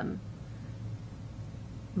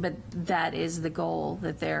that is the goal,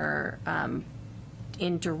 that they're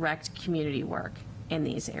in direct community work in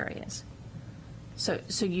these areas. So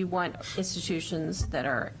you want institutions that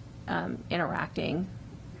are interacting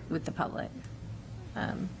with the public.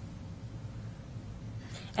 Are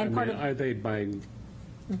they by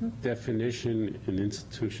definition an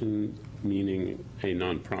institution, meaning a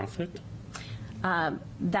nonprofit?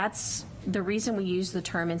 That's the reason we use the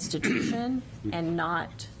term institution and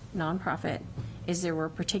not nonprofit, is there were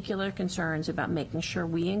particular concerns about making sure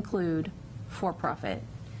we include for-profit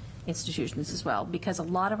institutions as well, because a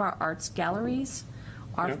lot of our arts galleries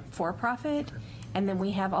are for-profit, and then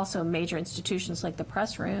we have also major institutions like the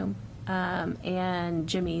Press Room and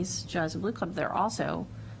Jimmy's Jazz and Blue Club. They're also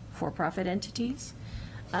for-profit entities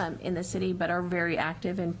in the city, but are very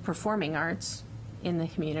active in performing arts in the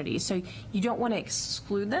community. So you don't want to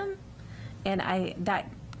exclude them, and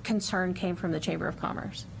that concern came from the Chamber of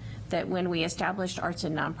Commerce, that when we established arts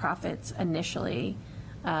and nonprofits initially,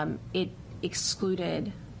 it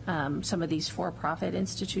excluded some of these for-profit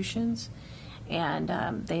institutions, and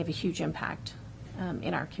they have a huge impact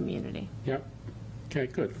in our community. Yep. Okay,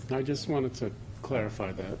 good. I just wanted to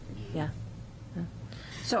clarify that. Yeah.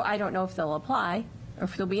 So I don't know if they'll apply or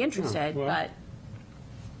if they'll be interested, well. but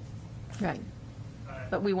right.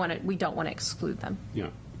 But we don't want to exclude them. Yeah.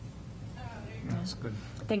 That's good.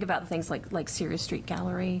 Think about things like Sirius Street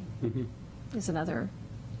Gallery is another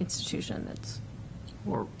institution that's.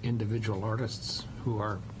 Or individual artists who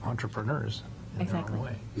are entrepreneurs in Exactly. their own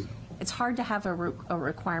way. it's hard to have a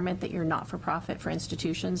requirement that you're not-for-profit for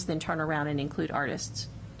institutions, then turn around and include artists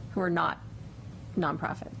who are not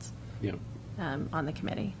nonprofits Yeah. on the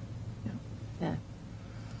committee. Yeah.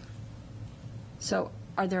 So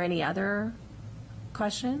are there any other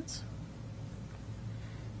questions?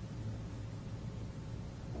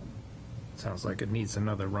 Sounds like it needs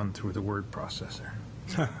another run through the word processor.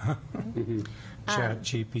 Chat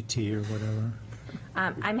GPT or whatever.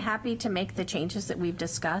 I'm happy to make the changes that we've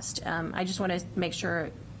discussed. I just want to make sure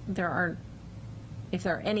if there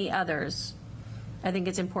are any others, I think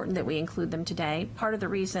it's important that we include them today. Part of the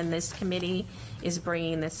reason this committee is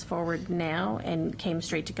bringing this forward now and came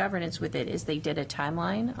straight to governance with it is they did a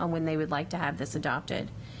timeline on when they would like to have this adopted.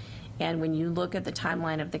 And when you look at the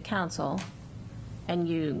timeline of the council and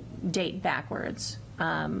you date backwards,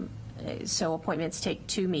 so appointments take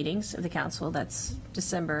 2 meetings of the council, that's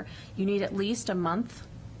December. You need at least a month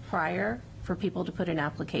prior for people to put in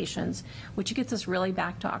applications, which gets us really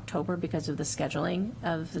back to October because of the scheduling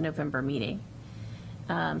of the November meeting.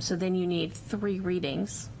 So then you need 3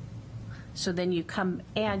 readings. So then you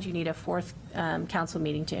need a 4th council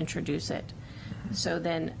meeting to introduce it. So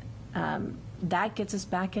then that gets us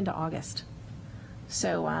back into August.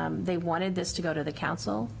 So they wanted this to go to the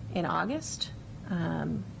council in August.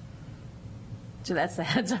 So that's the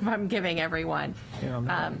heads up I'm giving everyone.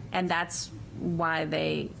 Yeah, and that's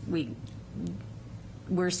why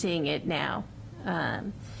we're seeing it now.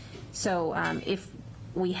 So if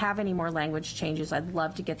we have any more language changes, I'd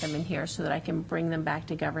love to get them in here so that I can bring them back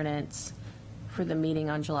to governance for the meeting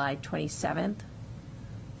on July 27th,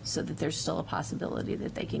 so that there's still a possibility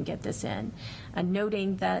that they can get this in.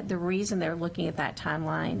 Noting that the reason they're looking at that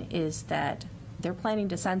timeline is that they're planning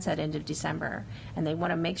to sunset end of December, and they want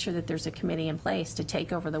to make sure that there's a committee in place to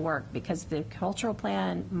take over the work because the cultural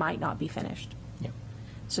plan might not be finished. Yep.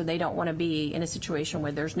 So they don't want to be in a situation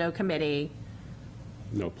where there's no committee,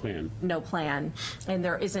 No plan. and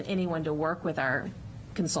there isn't anyone to work with our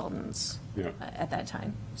consultants Yeah. at that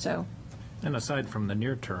time. So, And aside from the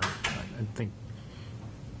near term, I think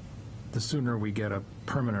the sooner we get a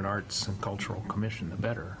permanent arts and cultural commission, the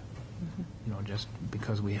better. You know, just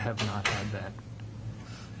because we have not had that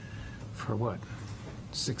for what,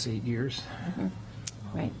 6-8 years?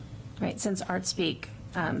 right, since ArtSpeak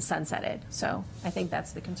sunsetted. So I think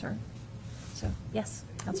that's the concern. So, yes,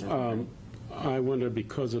 Councilor. I wonder,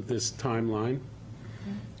 because of this timeline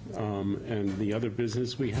and the other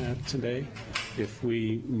business we have today, if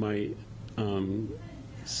we might,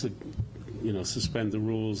 suspend the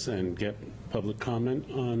rules and get public comment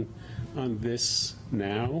on this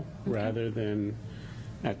now rather than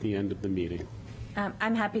at the end of the meeting.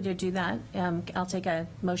 I'm happy to do that. I'll take a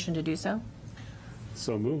motion to do so.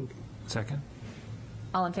 So moved. Second?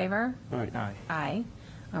 All in favor? All right. Aye. Aye.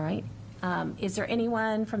 All right. Is there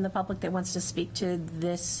anyone from the public that wants to speak to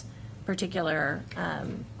this particular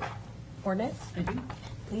ordinance?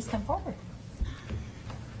 Please come forward.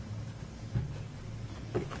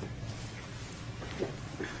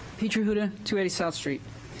 Petrie Huda, 280 South Street.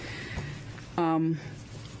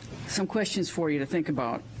 Some questions for you to think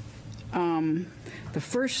about. The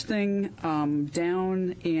first thing,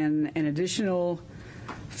 down in an additional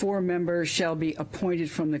 4 members shall be appointed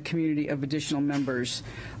from the community of additional members.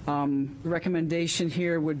 The recommendation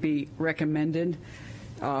here would be recommended.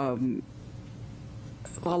 A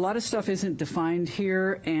lot of stuff isn't defined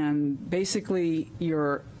here, and basically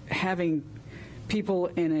you're having people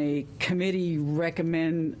in a committee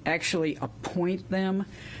actually appoint them.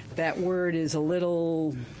 That word is a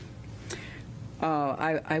little,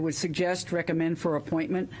 I would suggest recommend for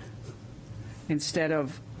appointment instead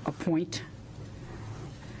of appoint.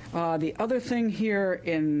 The other thing here,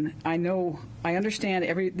 I understand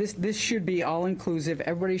this should be all-inclusive.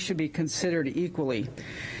 Everybody should be considered equally.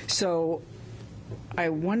 So I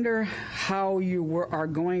wonder how you are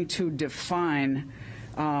going to define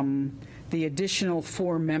the additional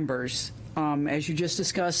 4 members. As you just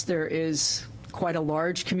discussed, there is quite a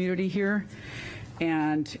large community here,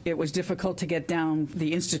 and it was difficult to get down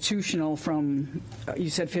the institutional from, you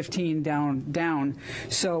said 15 down.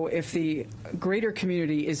 So if the greater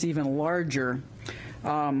community is even larger,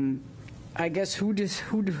 I guess who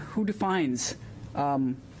defines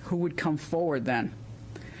who would come forward then?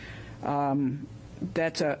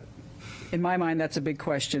 In my mind, that's a big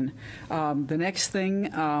question. The next thing,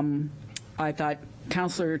 I thought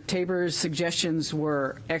Counselor Tabor's suggestions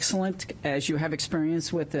were excellent, as you have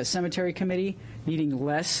experience with the cemetery committee, needing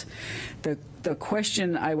less. The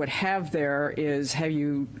question I would have there is, have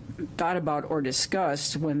you thought about or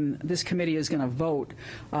discussed, when this committee is going to vote,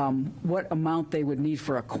 what amount they would need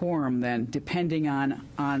for a quorum then, depending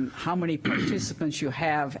on how many participants you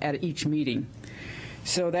have at each meeting?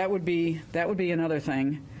 So that would be another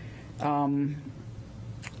thing. And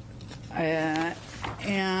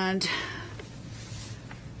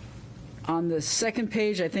on the second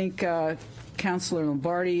page, I think Councilor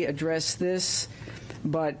Lombardi addressed this,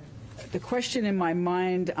 but the question in my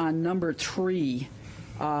mind on number 3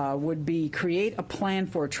 would be create a plan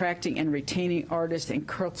for attracting and retaining artists and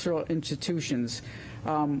cultural institutions.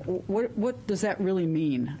 What does that really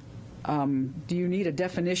mean? Do you need a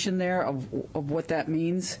definition there of what that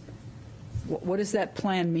means? What does that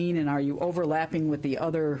plan mean, and are you overlapping with the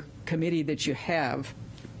other committee that you have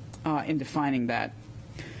in defining that?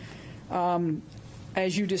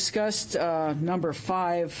 As you discussed, number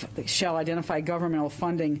 5, shall identify governmental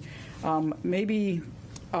funding. Maybe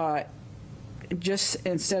just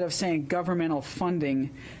instead of saying governmental funding,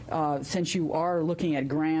 since you are looking at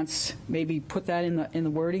grants, maybe put that in the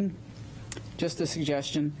wording. Just a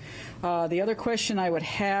suggestion. The other question I would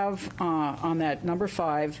have on that number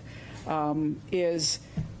 5 is,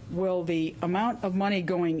 will the amount of money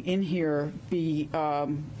going in here be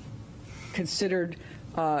considered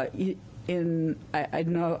in? I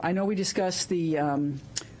know we discussed the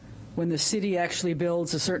when the city actually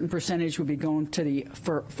builds, a certain percentage would be going to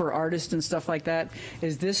for artists and stuff like that.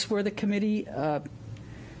 Is this where the committee?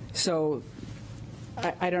 So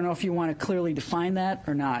I don't know if you want to clearly define that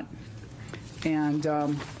or not. And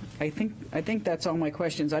I think that's all my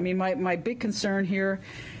questions. I mean, my big concern here,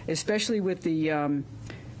 especially with the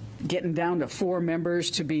getting down to 4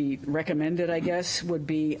 members to be recommended, I guess, would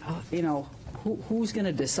be, who's going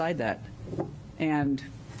to decide that? And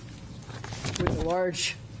with a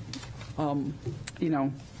large,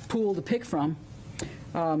 pool to pick from,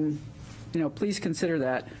 please consider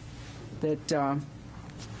that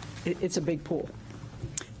it's a big pool.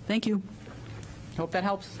 Thank you. Hope that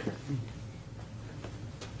helps.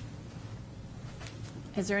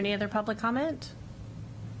 Is there any other public comment?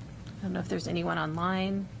 I don't know if there's anyone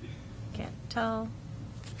online. Can't tell.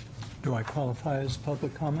 Do I qualify as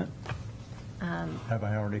public comment? Have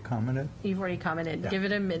I already commented? You've already commented. Yeah. Give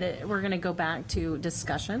it a minute. We're going to go back to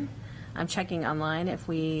discussion. I'm checking online if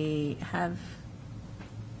we have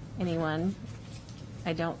anyone.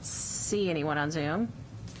 I don't see anyone on Zoom.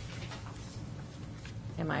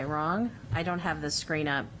 Am I wrong? I don't have the screen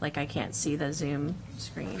up. Like, I can't see the Zoom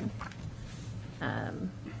screen.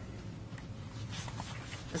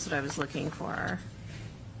 That's what I was looking for.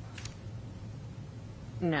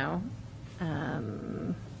 No.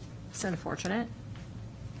 It's unfortunate.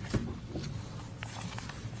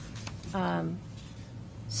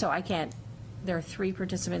 So I can't, there are 3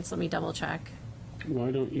 participants. Let me double check.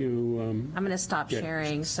 Why don't you? I'm going to stop Yeah,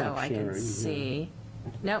 sharing so stop I can sharing, see.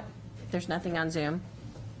 Nope, there's nothing on Zoom.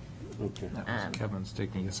 Okay. That was Kevin's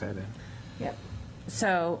sticking his head in. Yep.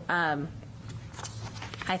 So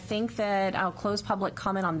I think that I'll close public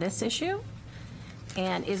comment on this issue.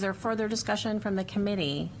 And is there further discussion from the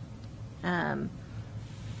committee? I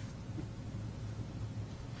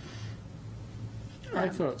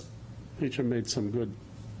thought Peter made some good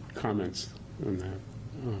comments on that.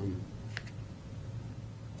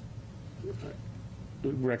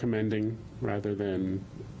 Recommending rather than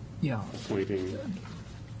Yeah, appointing.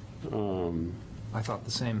 I thought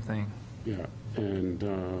the same thing. Yeah, and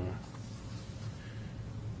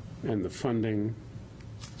the funding,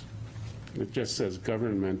 it just says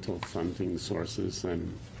governmental funding sources,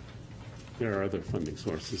 and there are other funding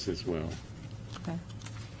sources as well. Okay.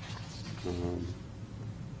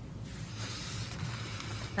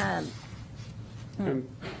 And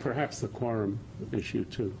perhaps the quorum issue,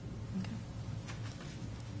 too.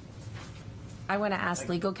 I want to ask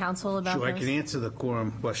legal counsel about Sure, I this. can answer the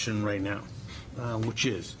quorum question right now, which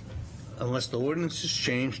is, unless the ordinance is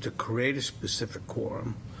changed to create a specific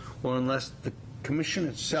quorum, or unless the commission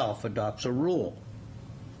itself adopts a rule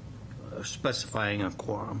specifying a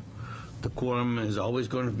quorum, the quorum is always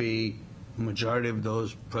going to be a majority of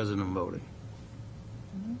those present and voting.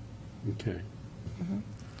 Okay.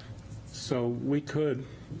 So we could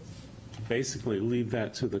basically leave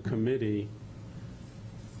that to the committee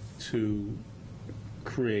to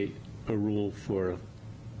create a rule for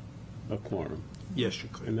a quorum, Yes, you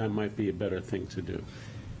could. and that might be a better thing to do,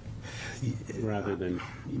 rather than,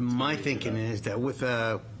 My thinking is that with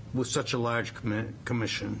such a large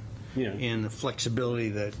commission, Yeah. And the flexibility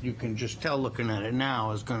that you can just tell looking at it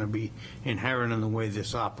now is going to be inherent in the way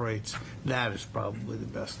this operates. That is probably the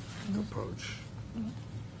best approach.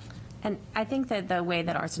 And I think that the way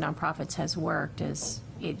that Arts and Nonprofits has worked is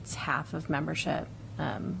it's half of membership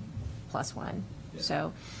plus one.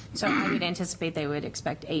 So I would anticipate they would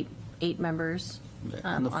expect eight members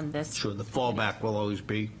And the- on this. Sure, the fallback will always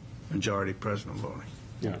be majority president voting.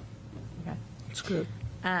 Yeah. Okay. It's good.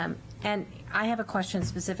 And I have a question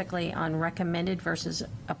specifically on recommended versus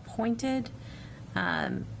appointed.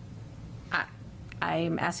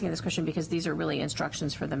 I'm asking this question because these are really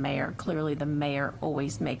instructions for the mayor. Clearly, the mayor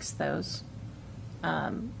always makes those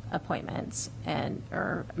appointments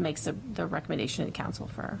or makes the recommendation to council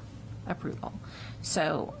for approval.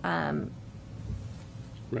 So,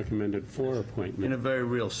 Recommended for In appointment. a very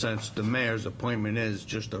real sense, the mayor's appointment is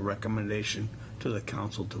just a recommendation to the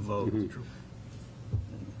council to vote.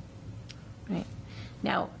 right.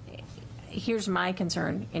 Now, here's my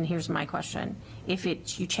concern and here's my question. If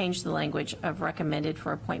you change the language of recommended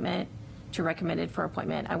for appointment to recommended for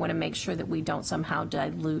appointment, I want to make sure that we don't somehow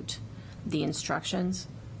dilute the instructions,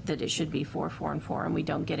 that it should be 4, 4, and 4, and we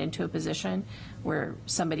don't get into a position where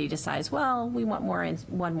somebody decides, well, we want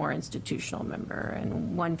one more institutional member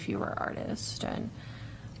and one fewer artist and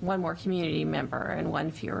one more community member and one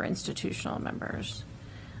fewer institutional members.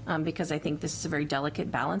 Because I think this is a very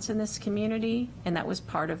delicate balance in this community, and that was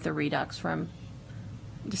part of the redux from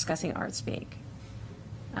discussing ArtSpeak,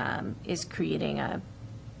 is creating a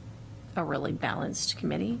really balanced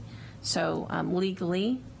committee. So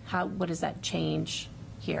legally, what does that change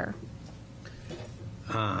here?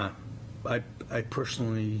 I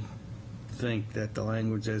personally think that the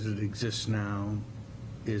language as it exists now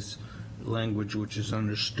is language which is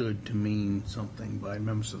understood to mean something by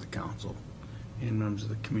members of the council and members of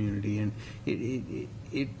the community, and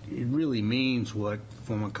it really means what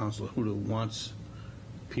former Councilor Huda wants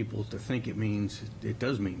people to think it means. It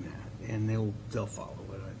does mean that, and they'll follow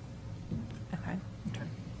it.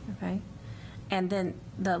 Okay. And then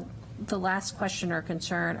the last question or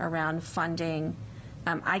concern around funding,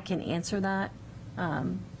 I can answer that.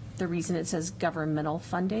 The reason it says governmental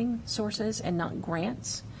funding sources and not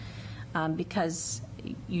grants, because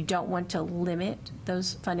you don't want to limit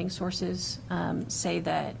those funding sources. Say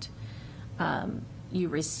that you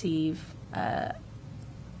receive,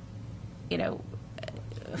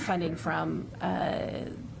 funding from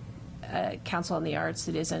Council on the Arts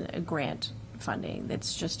that isn't a grant funding.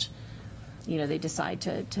 That's just, they decide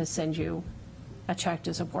to send you a check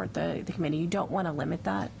to support the committee. You don't want to limit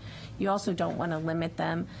that. You also don't want to limit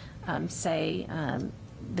them, say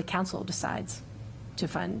the council decides to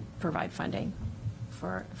provide funding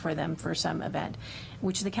for them for some event,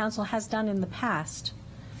 which the council has done in the past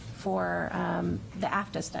for the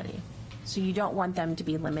AFTA study. So you don't want them to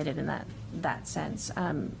be limited in that sense.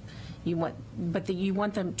 You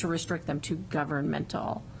want them to restrict them to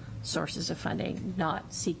governmental sources of funding,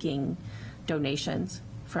 not seeking donations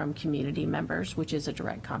from community members, which is a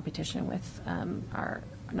direct competition with our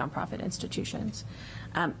nonprofit institutions.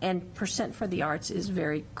 And percent for the arts is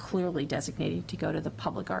very clearly designated to go to the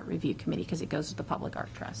Public Art Review Committee because it goes to the Public Art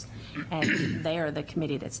Trust. And they are the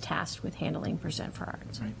committee that's tasked with handling percent for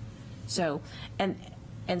arts. Right. So, and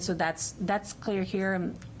so that's clear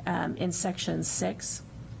here in Section 6.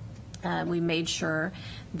 We made sure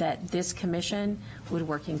that this commission would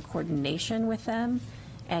work in coordination with them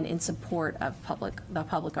and in support of the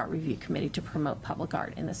Public Art Review Committee to promote public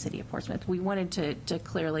art in the city of Portsmouth. We wanted to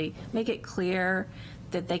clearly make it clear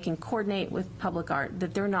that they can coordinate with public art,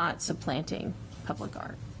 that they're not supplanting public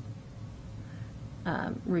art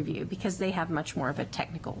review, because they have much more of a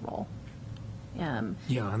technical role.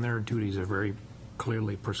 Yeah, and their duties are very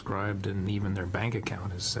clearly prescribed, and even their bank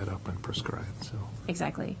account is set up and prescribed. So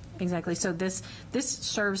Exactly. So this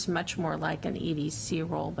serves much more like an EDC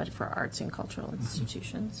role, but for arts and cultural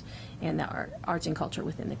institutions and the arts and culture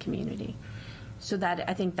within the community. So that,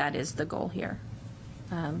 I think that is the goal here.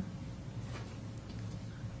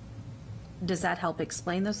 Does that help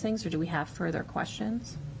explain those things, or do we have further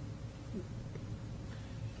questions?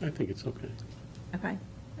 I think it's okay.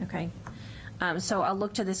 Okay. So I'll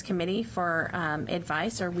look to this committee for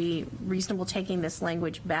advice. Are we reasonable taking this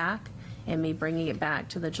language back and me bringing it back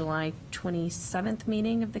to the July 27th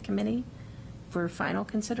meeting of the committee for final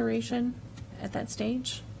consideration at that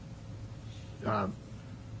stage?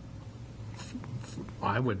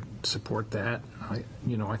 I would support that. I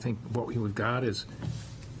think what we've got is,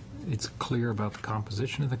 it's clear about the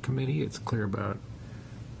composition of the committee, it's clear about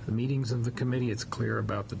the meetings of the committee, it's clear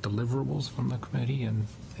about the deliverables from the committee and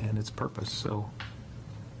its purpose. So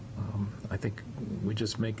I think we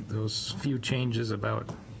just make those few changes about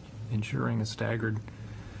ensuring a staggered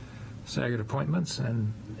appointments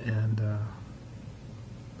and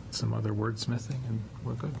some other wordsmithing, and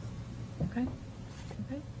we're good. Okay.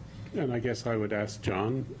 Okay. And I guess I would ask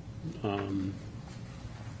John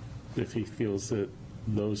if he feels that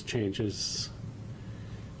those changes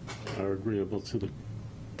are agreeable to the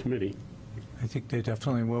committee. I think they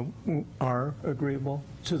definitely are agreeable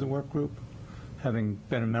to the work group, having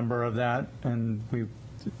been a member of that, and we've,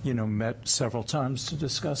 met several times to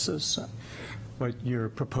discuss this. What you're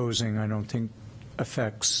proposing, I don't think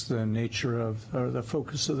affects the nature of, or the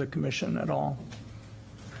focus of the commission at all.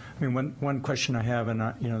 I mean, one question I have, and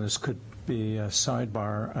this could be a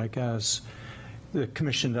sidebar, I guess, the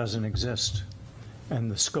commission doesn't exist,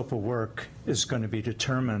 and the scope of work is going to be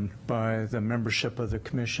determined by the membership of the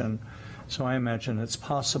commission. So I imagine it's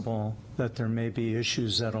possible that there may be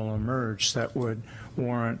issues that will emerge that would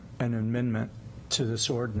warrant an amendment to this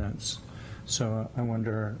ordinance. So I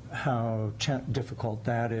wonder how difficult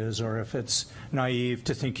that is, or if it's naive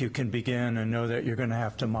to think you can begin and know that you're going to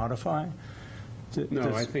have to modify.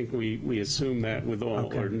 No, I think we assume that with all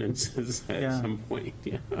Okay. ordinances at some point,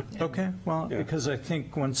 yeah. Okay, well, Yeah. because I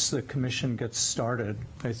think once the commission gets started,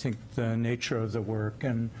 I think the nature of the work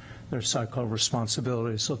and their cycle of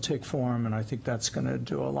responsibilities will take form, and I think that's going to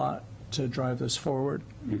do a lot to drive this forward.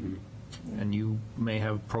 And you may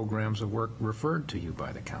have programs of work referred to you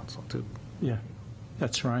by the council, too. Yeah,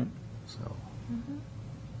 that's right. So,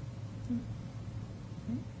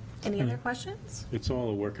 Any other questions? It's all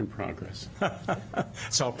a work in progress.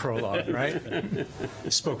 It's all prologue, right?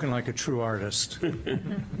 Spoken like a true artist. All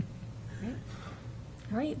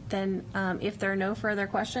right, then if there are no further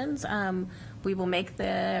questions, we will make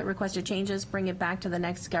the requested changes, bring it back to the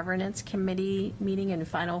next governance committee meeting in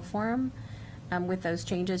final form. With those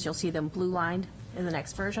changes, you'll see them blue-lined in the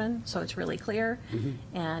next version, so it's really clear.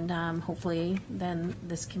 And hopefully, then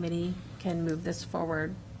this committee can move this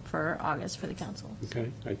forward for August for the council.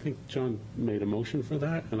 Okay, I think John made a motion for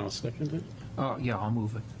that, and I'll second it. yeah, I'll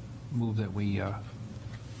move it. Move that we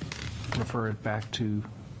refer it back to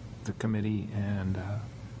the committee and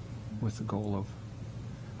with the goal of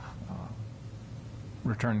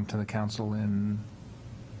returning to the council in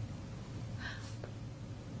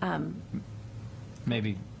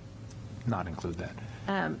maybe not include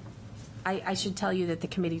that. I should tell you that the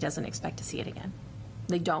committee doesn't expect to see it again.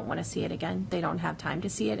 They don't want to see it again. They don't have time to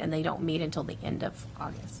see it, and they don't meet until the end of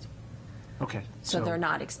August. Okay. So they're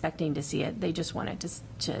not expecting to see it. They just want it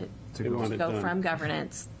to They want it go done. from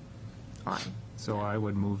governance on. So I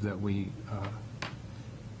would move that we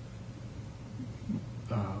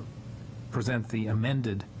present the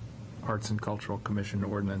amended Arts and Cultural Commission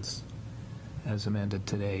ordinance as amended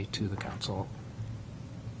today to the council.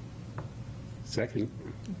 Second.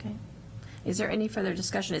 Okay. Is there any further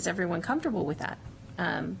discussion? Is everyone comfortable with that?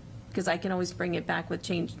 Because I can always bring it back with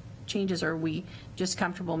changes, or are we just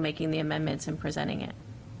comfortable making the amendments and presenting it?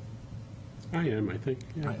 I am, I think.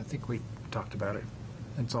 Yeah. I think we talked about it.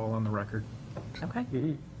 It's all on the record. Okay.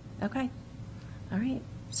 Okay. All right.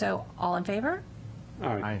 So all in favor?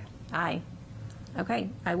 Aye. Aye. Okay.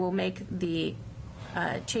 I will make the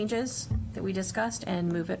changes that we discussed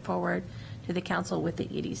and move it forward to the council with the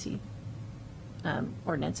EDC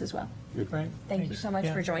ordinance as well. Right. Thank you so much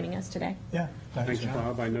for joining us today. Yeah. Thanks,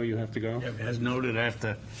 Bob. I know you have to go. As noted, I have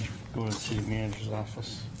to go to the city manager's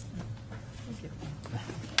office.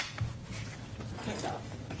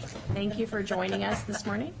 Thank you for joining us this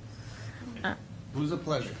morning. It was a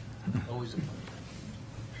pleasure. Always a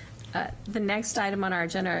pleasure. The next item on our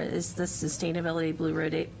agenda is the Sustainability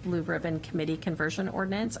Blue Ribbon Committee Conversion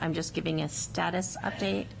Ordinance. I'm just giving a status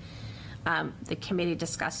update. The committee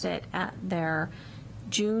discussed it at their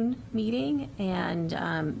June meeting, and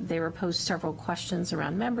they were posed several questions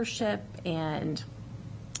around membership and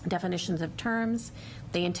definitions of terms.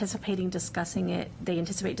 They anticipate discussing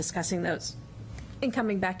those and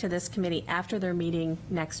coming back to this committee after their meeting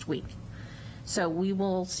next week. So we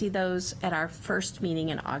will see those at our first meeting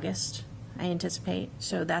in August, I anticipate.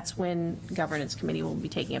 So that's when Governance Committee will be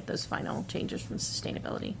taking up those final changes from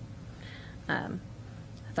sustainability. I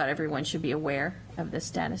thought everyone should be aware of the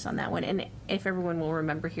status on that one. And if everyone will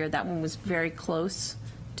remember here, that one was very close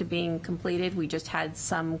to being completed. We just had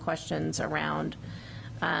some questions around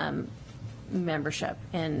membership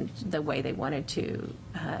and the way they wanted to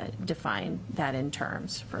define that in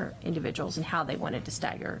terms for individuals and how they wanted to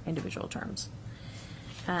stagger individual terms.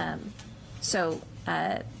 So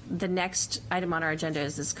the next item on our agenda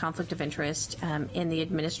is this conflict of interest in the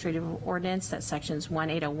administrative ordinance. That's sections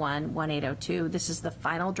 1801, 1802. This is the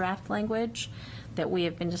final draft language that we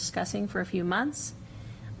have been discussing for a few months.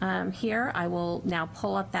 Here, I will now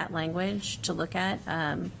pull up that language to look at.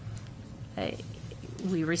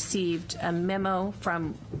 we received a memo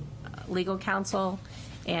from legal counsel,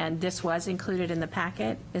 and this was included in the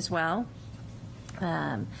packet as well.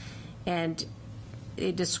 And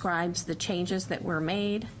it describes the changes that were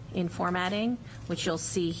made in formatting, which you'll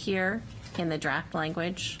see here in the draft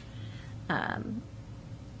language.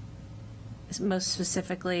 Most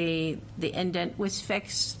specifically, the indent was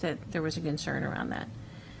fixed, that there was a concern around that,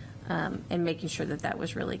 and making sure that that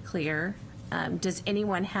was really clear. Does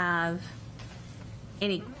anyone have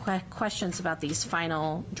any questions about these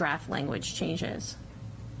final draft language changes?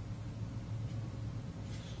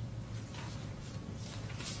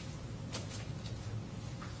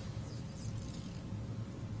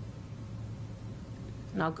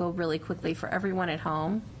 And I'll go really quickly for everyone at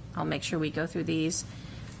home. I'll make sure we go through these.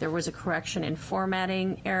 There was a correction in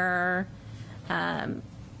formatting error. There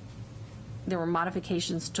were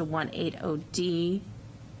modifications to 180D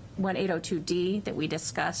that we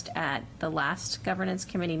discussed at the last governance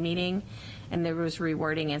committee meeting, and there was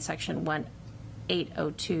rewording in section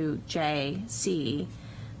 1802JC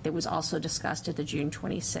that was also discussed at the June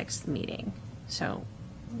 26th meeting. So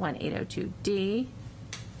 1802D.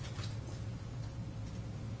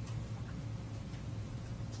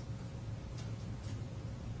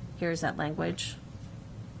 Here's that language.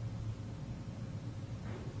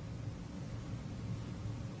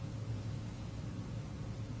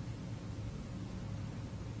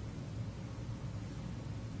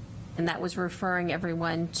 And that was referring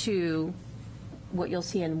everyone to what you'll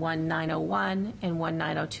see in 1901 and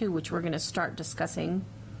 1902, which we're going to start discussing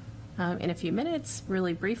in a few minutes,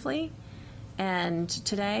 really briefly, and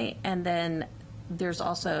today. And then there's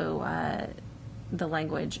also the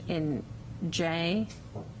language in J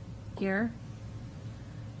here,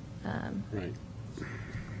 Right.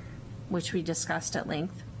 which we discussed at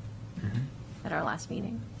length at our last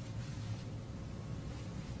meeting.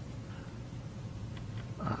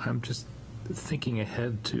 I'm just thinking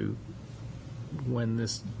ahead to when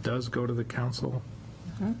this does go to the council.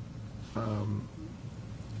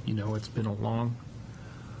 You know, it's been a long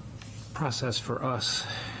process for us,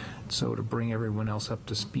 so to bring everyone else up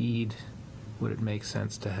to speed, would it make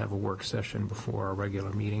sense to have a work session before our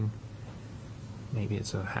regular meeting? Maybe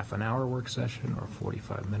it's a half an hour work session or a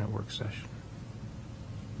 45-minute work session,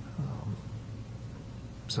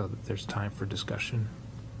 so that there's time for discussion.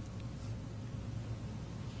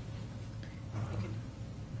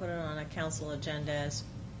 Put it on a council agenda as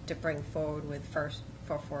to bring forward with first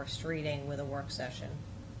reading with a work session.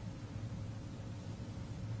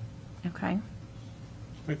 Okay.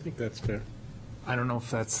 I think that's fair. I don't know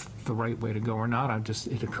if that's the right way to go or not.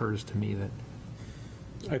 It occurs to me that,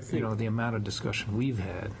 I think, the amount of discussion we've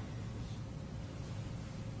had.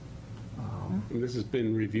 and this has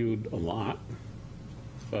been reviewed a lot,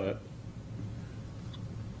 but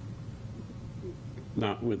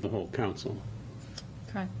not with the whole council.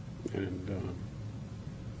 Okay. And,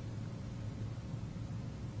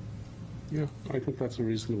 yeah, I think that's a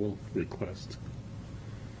reasonable request.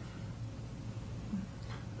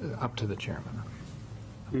 Up to the chairman.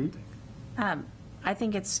 I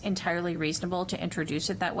think it's entirely reasonable to introduce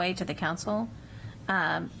it that way to the council,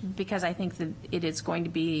 because I think that it is going to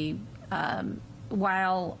be,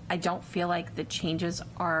 while I don't feel like the changes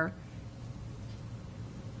are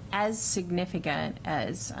as significant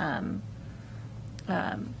as some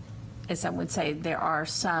would say, there are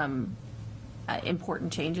some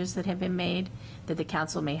important changes that have been made that the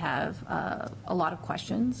council may have a lot of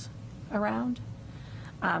questions around.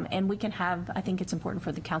 And we can have, I think it's important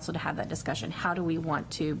for the council to have that discussion. How do we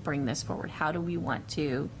want to bring this forward? How do we want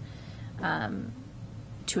to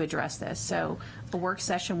address this? So a work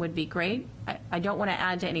session would be great. I don't want to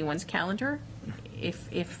add to anyone's calendar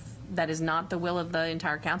if that is not the will of the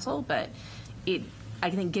entire council, but I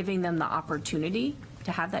think giving them the opportunity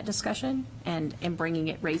to have that discussion and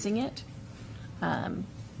raising it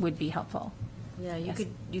would be helpful. Yeah, Yes.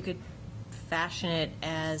 you could fashion it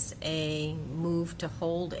as a move to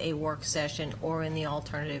hold a work session, or in the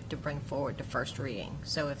alternative to bring forward to first reading.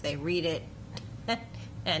 So if they read it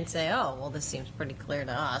and say, oh, well, this seems pretty clear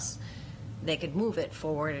to us, they could move it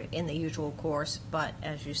forward in the usual course. But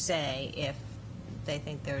as you say, if they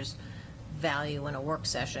think there's value in a work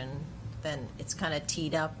session, then it's kind of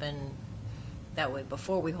teed up, and that way,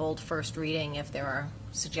 before we hold first reading, if there are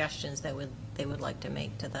suggestions that they would like to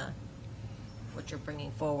make to what you're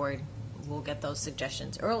bringing forward, we'll get those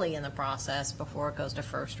suggestions early in the process before it goes to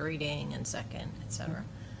first reading and second, et cetera.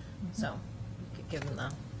 So you could give them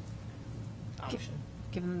the option.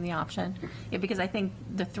 Give them the option. Yeah, because I think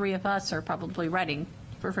the three of us are probably ready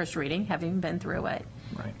for first reading, having been through it.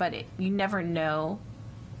 Right. But you never know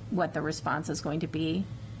what the response is going to be.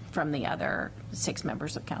 from the other 6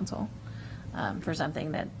 members of council for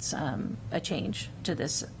something that's a change to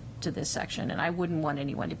this section, and I wouldn't want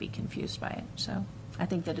anyone to be confused by it. So I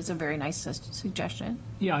think that is a very nice suggestion.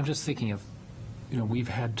 Yeah, I'm just thinking of, we've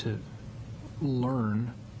had to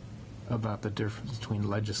learn about the difference between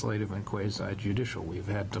legislative and quasi-judicial. We've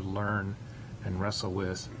had to learn and wrestle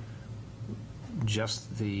with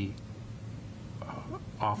just the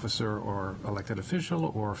officer or elected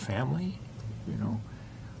official or family,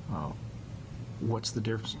 what's the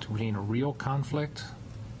difference between a real conflict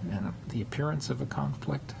and the appearance of a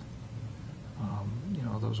conflict?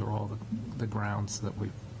 Those are all the grounds that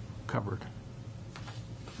we've covered.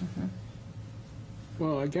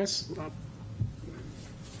 Well, I guess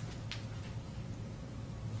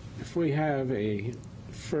if we have a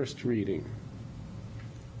first reading,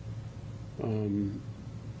 then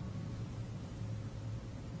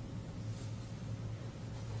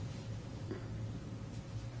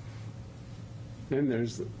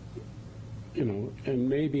there's, and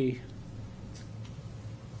maybe,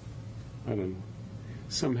 I don't know,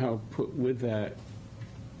 somehow put with that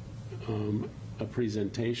a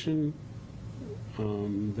presentation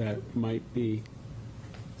that might be,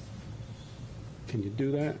 can you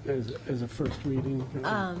do that as a first reading?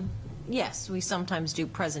 Yes, we sometimes do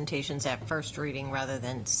presentations at first reading rather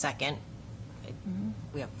than second.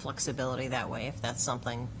 We have flexibility that way if that's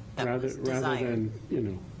something that was desired. Rather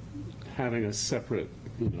than, having a separate,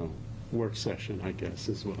 work session, I guess,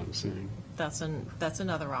 is what I'm saying. That's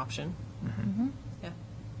another option. Yeah.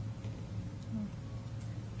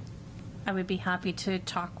 I would be happy to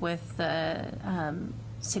talk with the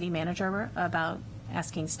city manager about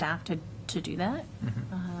asking staff to do that.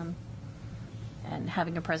 And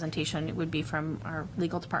having a presentation, it would be from our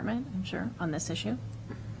legal department, I'm sure, on this issue.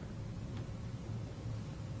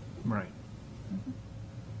 Right.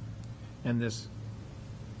 And this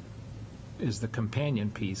is the companion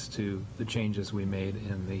piece to the changes we made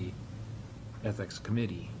in the Ethics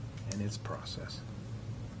Committee and its process.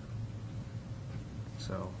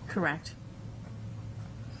 So, Correct.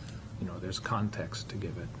 there's context to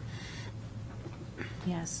give it.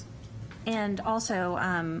 Yes. And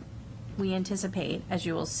also, we anticipate, as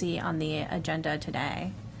you will see on the agenda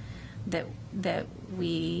today, that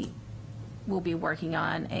we will be working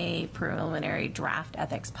on a preliminary draft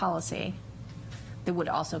ethics policy that would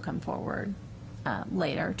also come forward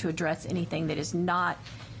later to address anything that is not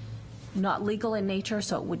legal in nature,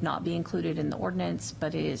 so it would not be included in the ordinance,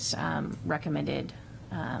 but it is recommended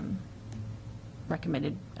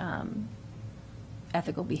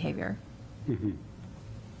ethical behavior,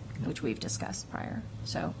 which we've discussed prior.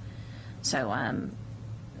 So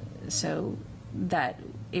that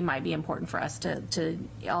it might be important for us to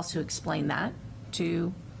also explain that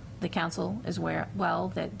to the council as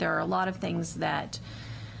well, that there are a lot of things that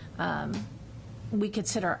we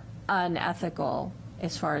consider unethical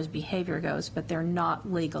as far as behavior goes, but they're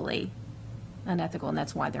not legally unethical, and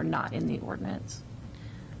that's why they're not in the ordinance.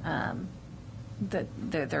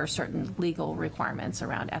 There are certain legal requirements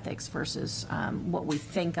around ethics versus what we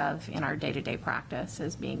think of in our day-to-day practice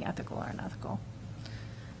as being ethical or unethical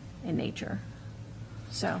in nature.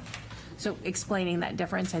 So explaining that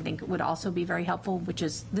difference, I think, would also be very helpful, which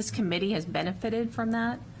is this committee has benefited from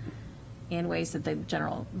that in ways that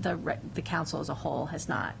the council as a whole has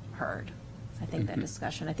not heard. I think that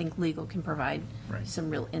discussion, I think legal can provide Right. some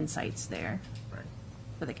real insights there Right.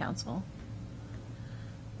 for the council.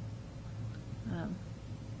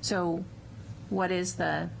 So what is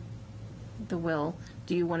the will?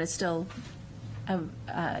 Do you want to still,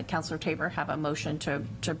 Councilor Tabor, have a motion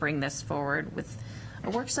to bring this forward with a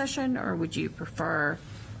work session, or would you prefer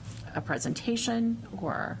a presentation,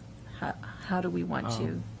 or how do we want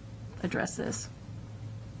to address this?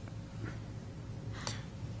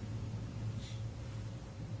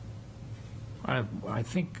 I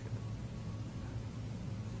think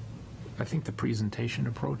the presentation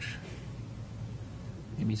approach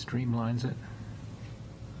maybe streamlines it.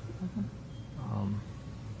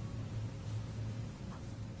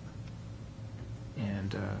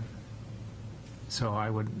 And so I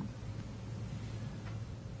would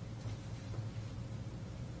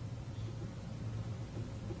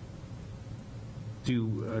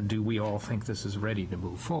do we all think this is ready to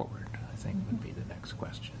move forward, I think would be the next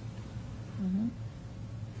question.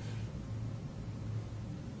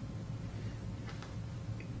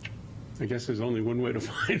 I guess there's only one way to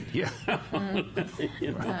find it. Yeah.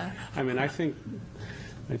 I mean, I think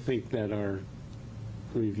that our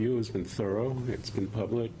review has been thorough. It's been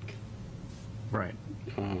public. Right.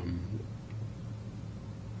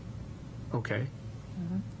 Okay.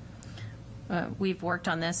 We've worked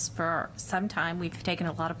on this for some time. We've taken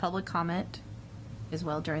a lot of public comment as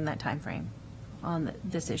well during that time frame on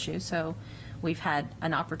this issue. So we've had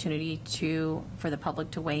an opportunity for the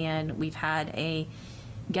public to weigh in. We've had a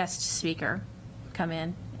guest speaker come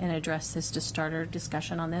in and address this to start our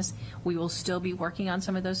discussion on this. We will still be working on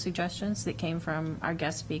some of those suggestions that came from our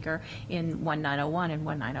guest speaker in 1901 and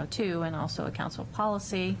 1902, and also a council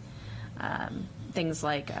policy. Things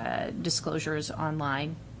like disclosures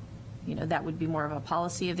online, that would be more of a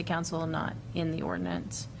policy of the council, not in the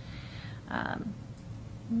ordinance.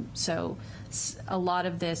 So a lot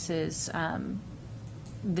of this is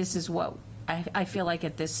what I feel like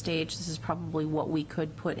at this stage, this is probably what we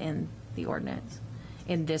could put in the ordinance,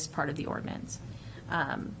 in this part of the ordinance.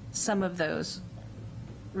 Some of those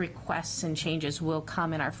requests and changes will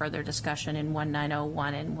come in our further discussion in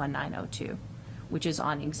 1901 and 1902, which is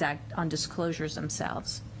on disclosures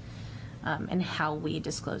themselves, and how we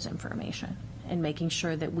disclose information, and making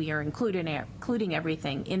sure that we are including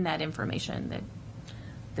everything in that information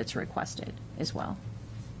that's requested as well.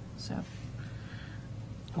 So.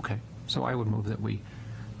 Okay, so I would move that we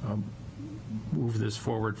move this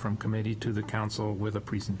forward from committee to the council with a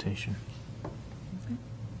presentation.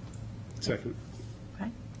 Second.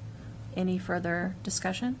 Okay. Any further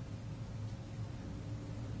discussion?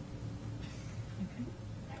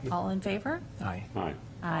 Okay. All in favor? Aye. Aye.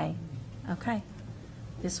 Aye. Okay.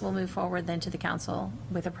 This will move forward then to the council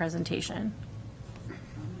with a presentation.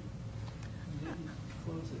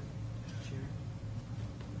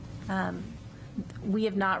 We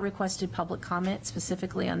have not requested public comment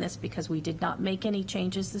specifically on this because we did not make any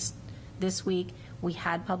changes this week. We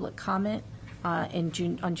had public comment on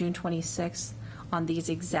June 26th on these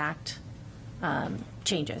exact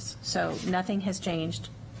changes. So nothing has changed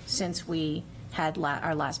since we had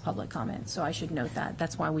our last public comment. So I should note that.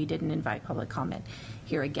 That's why we didn't invite public comment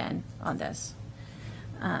here again on this.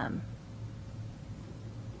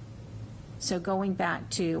 So going back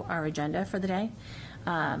to our agenda for the day,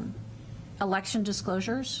 election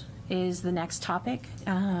disclosures is the next topic.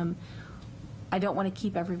 I don't want to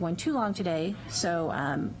keep everyone too long today,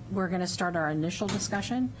 so we're going to start our initial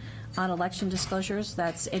discussion on election disclosures.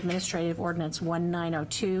 That's Administrative Ordinance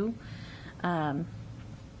 1902,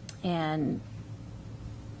 and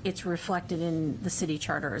it's reflected in the city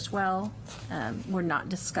charter as well. We're not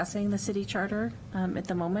discussing the city charter at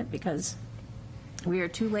the moment because we are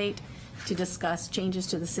too late to discuss changes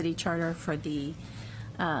to the city charter for the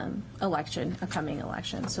upcoming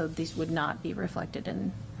election. So these would not be reflected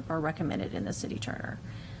in or recommended in the city charter.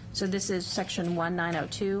 So this is section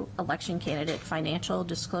 1902, election candidate financial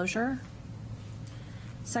disclosure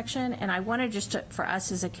section. And I wanted for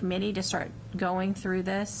us as a committee to start going through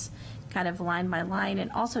this kind of line by line,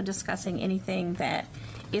 and also discussing anything that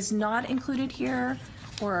is not included here,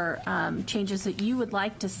 or changes that you would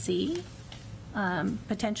like to see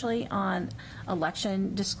potentially on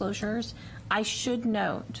election disclosures. I should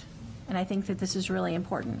note, and I think that this is really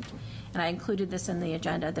important, and I included this in the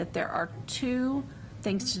agenda, that there are two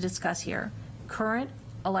things to discuss here. Current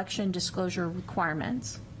election disclosure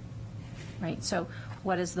requirements, right? So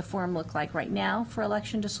what does the form look like right now for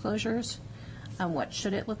election disclosures? What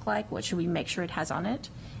should it look like? What should we make sure it has on it?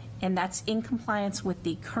 And that's in compliance with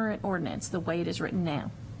the current ordinance, the way it is written now.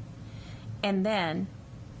 And then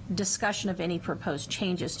discussion of any proposed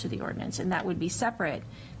changes to the ordinance, and that would be separate,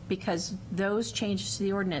 because those changes to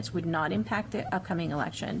the ordinance would not impact the upcoming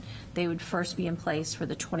election. They would first be in place for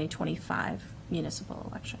the 2025 municipal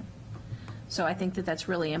election. So I think that that's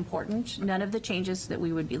really important. None of the changes that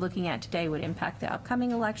we would be looking at today would impact the upcoming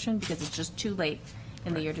election, because it's just too late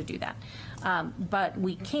in the year to do that. But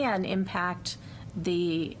we can impact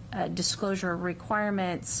the disclosure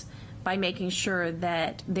requirements by making sure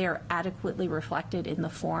that they're adequately reflected in the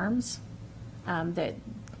forms that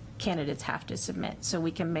candidates have to submit. So we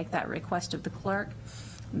can make that request of the clerk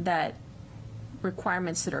that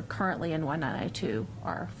requirements that are currently in 1902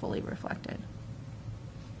 are fully reflected.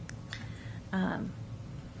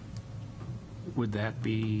 Would that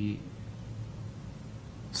be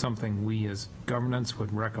something we as governance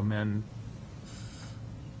would recommend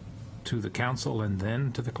to the council and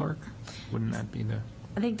then to the clerk? Wouldn't that be the...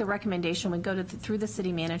 I think the recommendation would go through the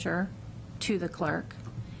city manager to the clerk,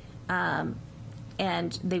 and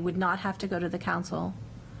they would not have to go to the council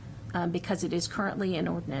because it is currently in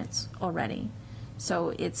ordinance already.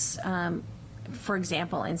 So it's, for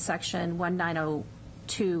example, in section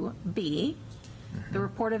 1902B, the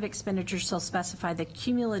report of expenditures shall specify the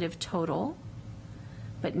cumulative total,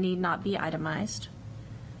 but need not be itemized.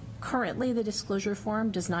 Currently, the disclosure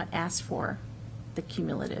form does not ask for the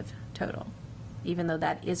cumulative total, even though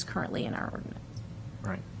that is currently in our ordinance.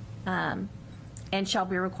 Right. and shall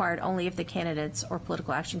be required only if the candidates or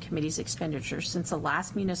political action committee's expenditures since the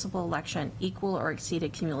last municipal election equal or exceed a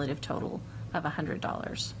cumulative total of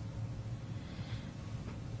 $100.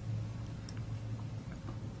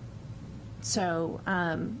 So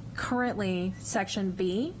currently, Section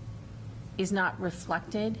B is not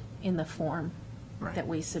reflected in the form Right. that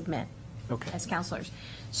we submit Okay. as counselors.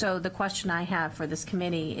 So the question I have for this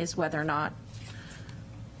committee is whether or not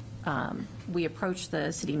we approach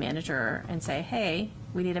the city manager and say, hey,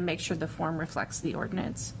 we need to make sure the form reflects the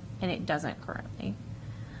ordinance, and it doesn't currently,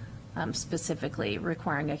 specifically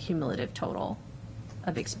requiring a cumulative total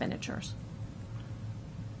of expenditures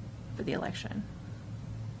for the election.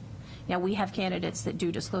 Now, we have candidates that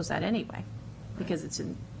do disclose that anyway, because it's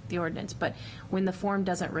in the ordinance, but when the form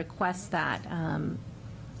doesn't request that,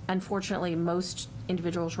 unfortunately, most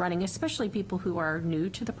individuals running, especially people who are new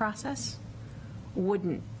to the process,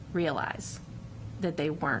 wouldn't realize that they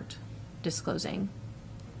weren't disclosing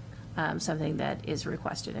something that is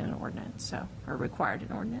requested in an ordinance, so, or required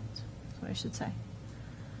in ordinance, that's what I should say.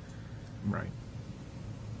 Right.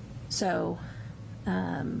 So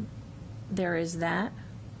there is that.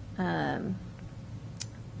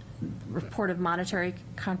 Report of monetary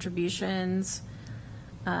contributions,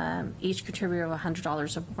 each contributor of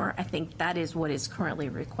 $100 or more. I think that is what is currently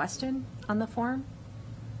requested on the form.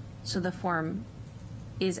 So the form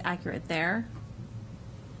is accurate there.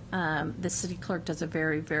 The city clerk does a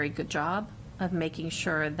very, very good job of making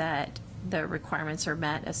sure that the requirements are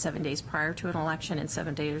met as 7 days prior to an election and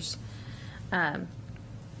 7 days,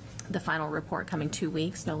 the final report coming 2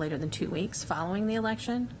 weeks, no later than 2 weeks following the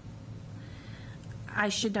election. I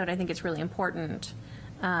should note, I think it's really important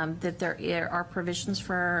that there are provisions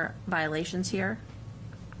for violations here.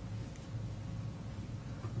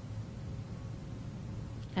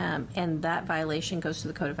 And that violation goes to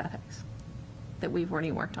the Code of Ethics that we've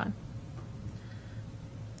already worked on.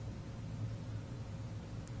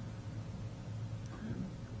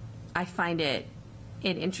 I find it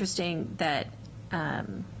interesting that,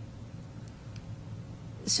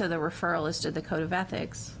 so the referral is to the Code of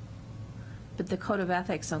Ethics, but the Code of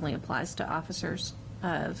Ethics only applies to officers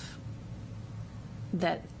of,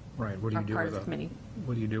 that Right. What do are you do part of with the committee.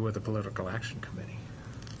 What do you do with the political action committee?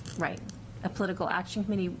 Right. A political action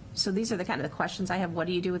committee. So these are the kind of the questions I have. What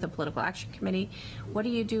do you do with a political action committee? What do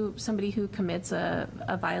you do with somebody who commits a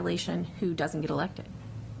violation who doesn't get elected?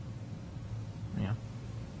 Yeah.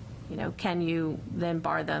 You know, can you then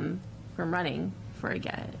bar them from running for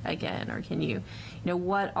again, or can you know,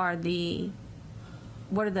 what are the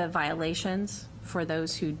violations for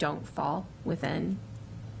those who don't fall within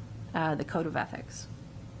the Code of Ethics?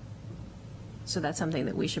 So that's something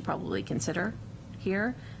that we should probably consider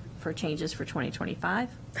here for changes for 2025.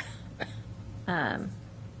 And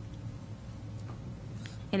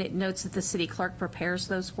it notes that the city clerk prepares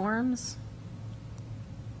those forms.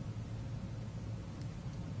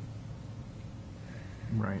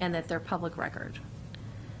 Right. And that they're public record.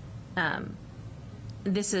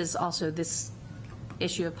 This is also this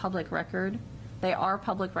issue of public record. They are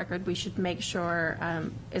public record. We should make sure,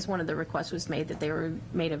 as one of the requests was made, that they were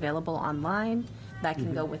made available online. That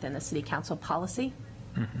can go within the city council policy.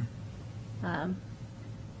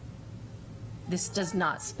 This does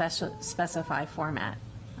not specify format,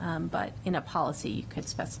 but in a policy you could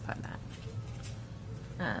specify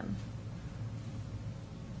that.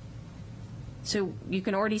 So you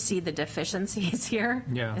can already see the deficiencies here.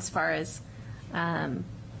 Yeah. As far as,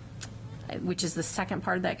 which is the second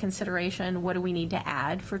part of that consideration. What do we need to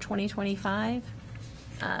add for 2025?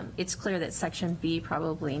 It's clear that Section B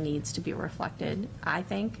probably needs to be reflected, I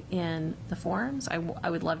think, in the forms. I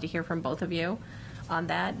would love to hear from both of you on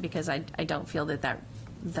that, because I don't feel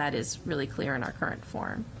that is really clear in our current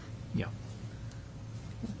form. Yeah.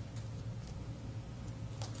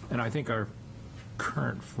 And I think our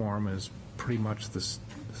current form is pretty much the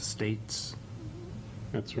state's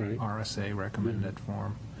That's right. RSA recommended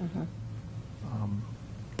form.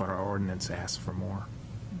 But our ordinance asks for more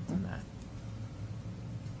than that.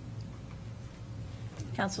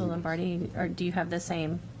 Councilor Lombardi, or do you have the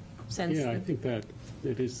same sense? Yeah, I think that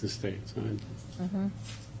it is the state's.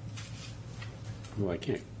 Well, I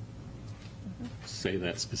can't say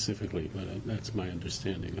that specifically, but that's my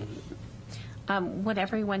understanding of it. Would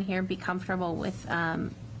everyone here be comfortable with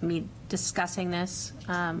me discussing this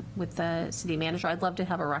with the city manager? I'd love to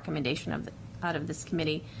have a recommendation out of this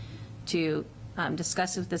committee to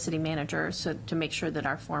discuss with the city manager, so to make sure that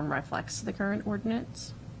our form reflects the current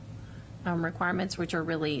ordinance requirements, which are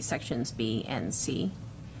really sections B and C.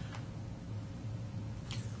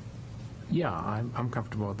 Yeah, I'm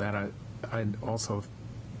comfortable with that. I'd also,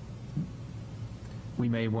 we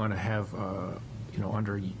may want to have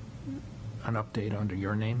under an update under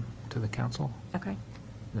your name to the council, Okay.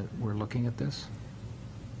 that we're looking at this,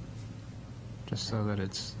 just so that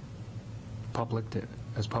it's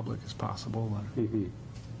as public as possible.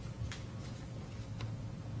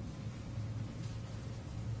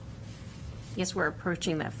 Yes, we're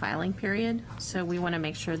approaching that filing period, so we want to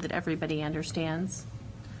make sure that everybody understands.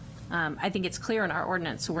 I think it's clear in our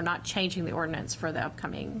ordinance, so we're not changing the ordinance for the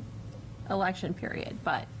upcoming election period,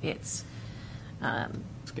 but it's,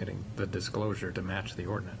 It's getting the disclosure to match the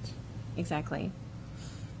ordinance. exactly,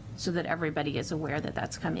 so that everybody is aware that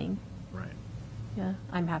that's coming. Right. Yeah,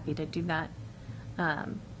 I'm happy to do that.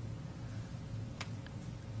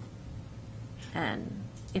 And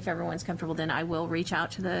if everyone's comfortable, then I will reach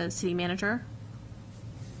out to the city manager.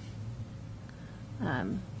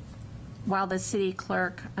 While the city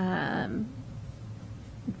clerk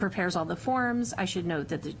prepares all the forms, I should note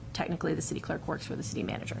that technically the city clerk works for the city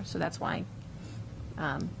manager. So that's why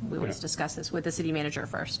we always Yeah. discuss this with the city manager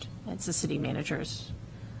first. It's the city manager's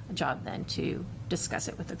job then to discuss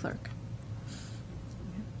it with the clerk.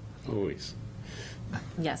 Always.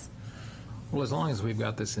 Yes. Well, as long as we've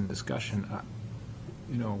got this in discussion,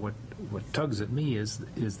 what tugs at me is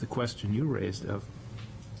the question you raised of,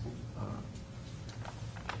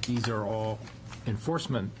 these are all,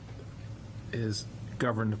 enforcement is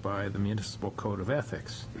governed by the municipal code of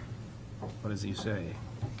ethics. What does he say?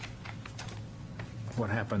 What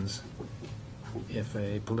happens if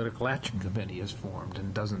a political action committee is formed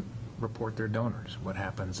and doesn't report their donors? What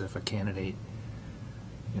happens if a candidate,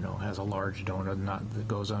 has a large donor that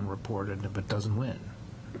goes unreported but doesn't win?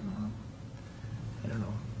 I don't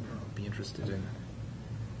know. I'll be interested in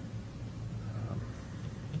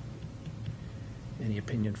any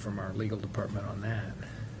opinion from our legal department on that.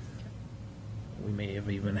 We may have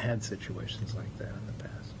even had situations like that in the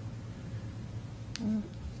past.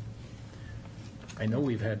 I know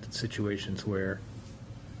we've had situations where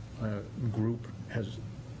a group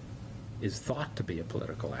is thought to be a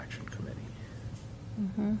political action committee.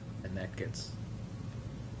 And that gets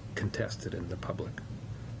contested in the public,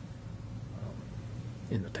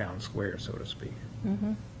 in the town square, so to speak.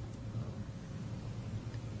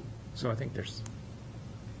 So I think there's,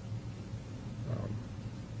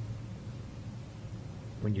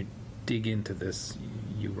 when you dig into this,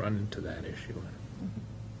 you run into that issue.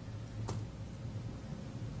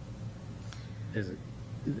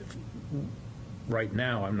 Right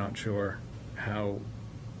now, I'm not sure how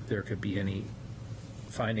there could be any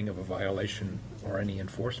finding of a violation or any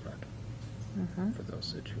enforcement for those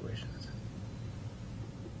situations.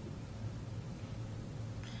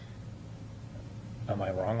 Am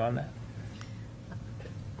I wrong on that?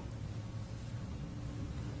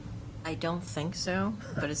 I don't think so,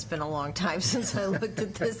 but it's been a long time since I looked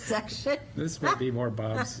at this section. This may be more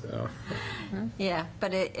Bob's. Yeah,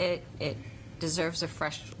 but it deserves a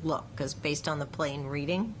fresh look, because based on the plain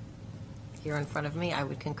reading here in front of me, I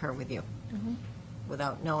would concur with you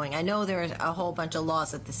without knowing. I know there are a whole bunch of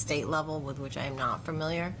laws at the state level with which I am not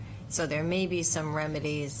familiar, so there may be some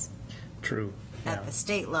remedies True. at the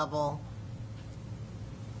state level,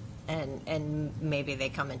 and maybe they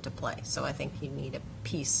come into play. So I think you need a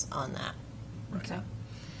piece on that. Okay.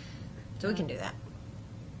 So we can do that.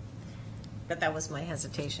 But that was my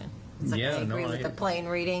hesitation. It's like Yeah, I agree no, with the plain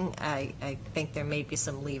reading. I think there may be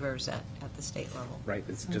some levers at the state level. Right,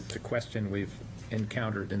 it's just a question we've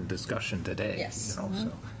encountered in discussion today. Yes. So.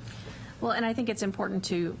 Well, and I think it's important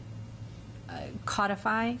to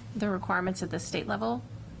codify the requirements at the state level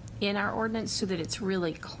in our ordinance so that it's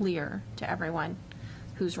really clear to everyone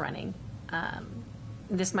who's running.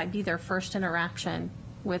 This might be their first interaction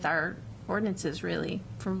with our ordinances, really,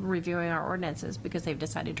 from reviewing our ordinances, because they've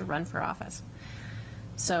decided to run for office.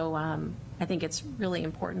 So I think it's really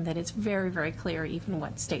important that it's very, very clear even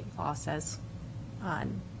what state law says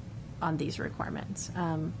on these requirements.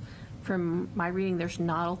 From my reading, there's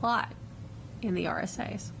not a lot in the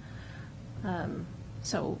RSAs.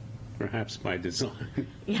 So Perhaps by design.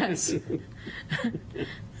 yes.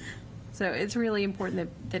 So it's really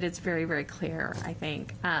important that it's very, very clear, I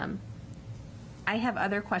think. I have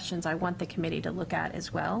other questions I want the committee to look at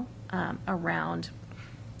as well around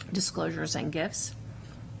disclosures and gifts.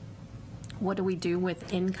 What do we do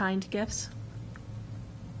with in-kind gifts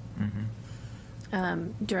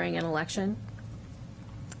during an election?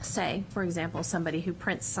 Say, for example, somebody who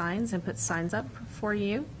prints signs and puts signs up for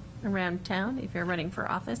you around town if you're running for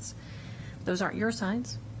office. Those aren't your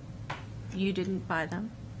signs. You didn't buy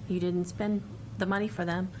them. You didn't spend the money for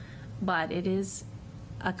them, but it is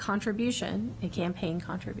a contribution, a campaign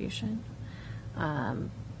contribution.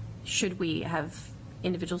 Should we have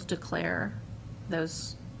individuals declare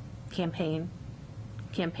those campaign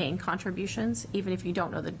campaign contributions, even if you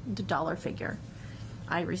don't know the dollar figure.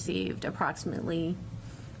 I received approximately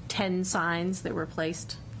 10 signs that were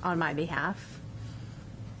placed on my behalf,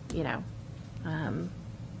 you know,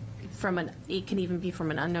 it can even be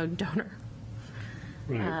from an unknown donor.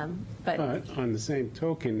 Right. But But on the same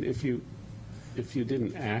token, if you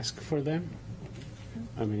didn't ask for them,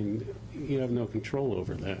 I mean, you have no control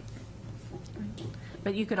over that.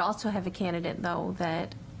 But you could also have a candidate, though,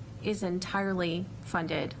 that is entirely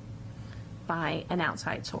funded by an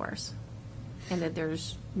outside source, and that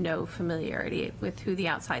there's no familiarity with who the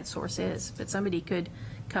outside source is. But somebody could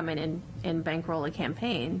come in and bankroll a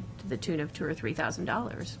campaign to the tune of $2,000 or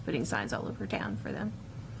 $3,000, putting signs all over town for them.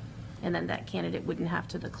 And then that candidate wouldn't have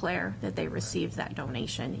to declare that they received that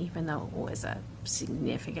donation, even though it was a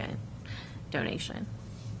significant donation.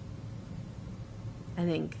 I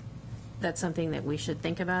think that's something that we should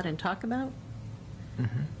think about and talk about.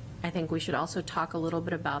 I think we should also talk a little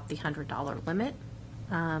bit about the $100 limit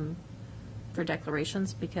for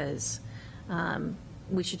declarations, because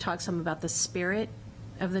we should talk some about the spirit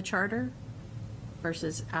of the charter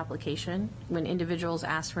versus application when individuals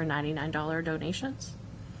ask for $99 donations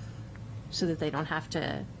so that they don't have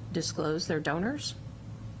to disclose their donors.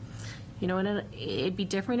 You know, and it'd be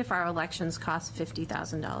different if our elections cost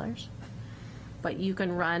 $50,000. But you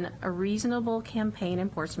can run a reasonable campaign in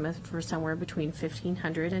Portsmouth for somewhere between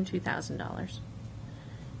 $1,500 and $2,000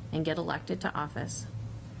 and get elected to office.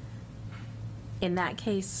 In that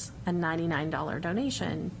case, a $99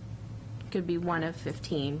 donation could be one of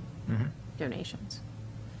 15 donations.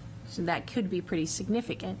 So that could be pretty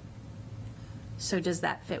significant. So does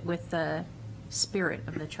that fit with the spirit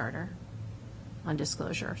of the charter on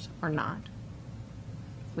disclosures or not?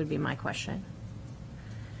 Would be my question.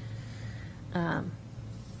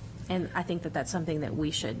 And I think that that's something that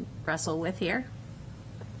we should wrestle with here.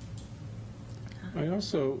 I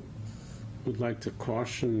also would like to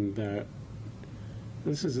caution that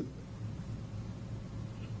this is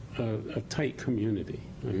a tight community.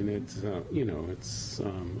 I mean, it's, you know, it's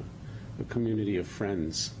a community of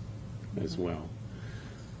friends as well.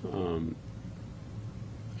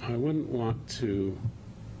 I wouldn't want to,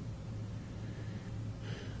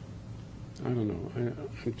 I don't know,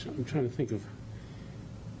 I'm trying to think of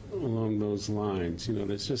along those lines. You know,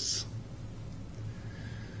 there's just,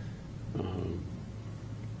 I'm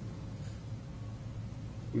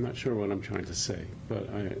not sure what I'm trying to say, but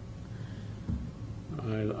I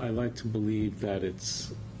like to believe that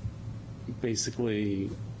it's basically,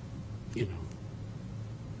 you know,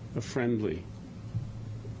 a friendly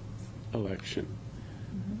election.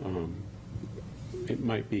 It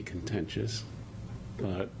might be contentious,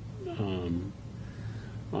 but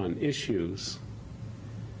on issues,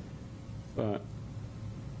 but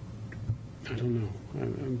I don't know.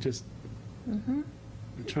 I'm just I'm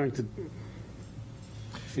trying to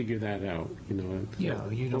figure that out, you know. Yeah,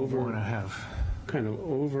 you don't want to have kind of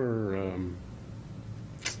over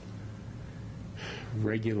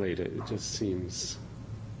regulate it. It just seems,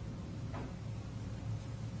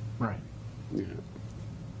 right. yeah.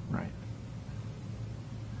 Right.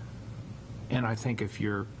 And I think if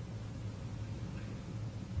your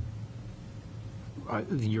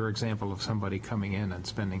example of somebody coming in and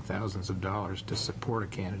spending thousands of dollars to support a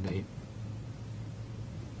candidate,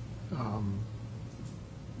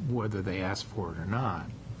 whether they ask for it or not,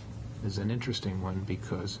 is an interesting one,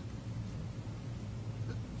 because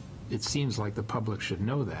it seems like the public should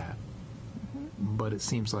know that, but it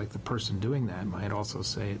seems like the person doing that might also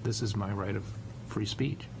say, this is my right of free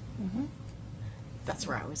speech. That's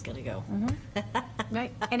where I was going to go.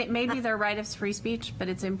 Right. And it may be their right of free speech, but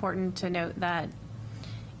it's important to note that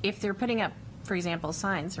if they're putting up, for example,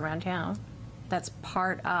 signs around town, that's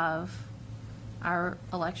part of our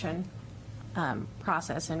election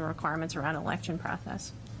process and requirements around election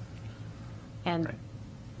process. And Right.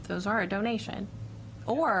 those are a donation.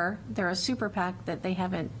 Or they're a super PAC that they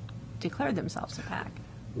haven't declared themselves a PAC.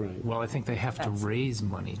 Right. Well, I think they have to That's- raise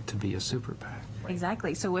money to be a super PAC.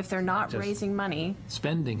 Exactly. So if they're not Just- raising money,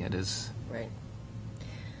 Spending it is Right.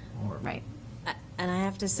 more. right. And I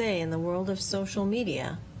have to say, in the world of social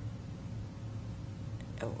media,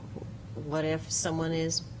 what if someone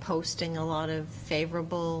is posting a lot of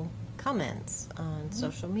favorable comments on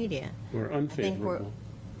social media? Or think we're- unfavorable.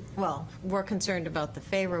 Well, we're concerned about the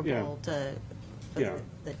favorable for Yeah.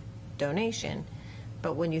 the donation,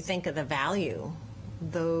 but when you think of the value,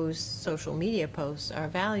 those social media posts are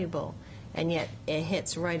valuable, and yet it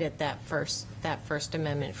hits right at that First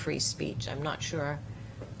Amendment free speech. I'm not sure,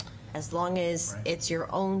 as long as it's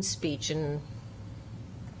your own speech and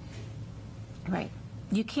Right.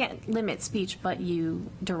 You can't limit speech, but you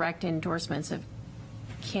direct endorsements of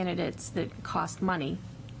candidates that cost money.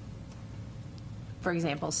 For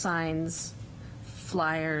example, signs,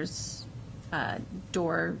 flyers,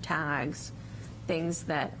 door tags, things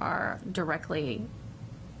that are directly,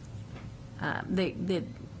 that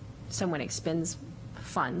someone expends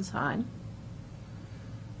funds on.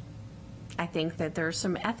 I think that there's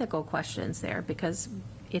some ethical questions there because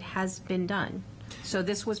it has been done. So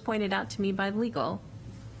this was pointed out to me by legal,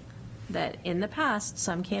 that in the past,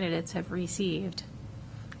 some candidates have received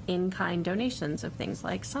in-kind donations of things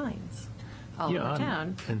like signs all over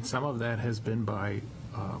town. And some of that has been by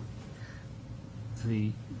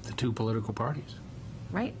the two political parties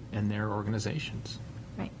Right, and their organizations.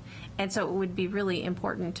 right. And so it would be really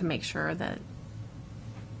important to make sure that,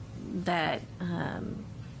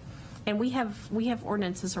 and we have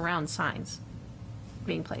ordinances around signs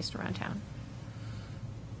being placed around town.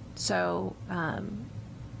 So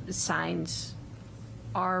signs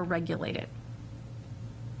are regulated.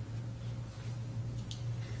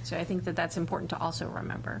 So I think that that's important to also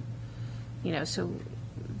remember. You know, so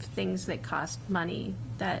things that cost money,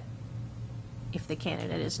 that if the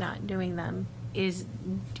candidate is not doing them, do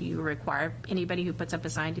you require anybody who puts up a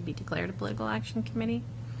sign to be declared a political action committee?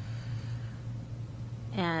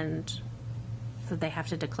 And so they have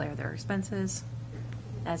to declare their expenses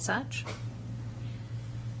as such?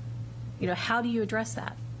 You know, how do you address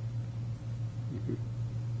that?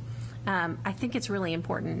 I think it's really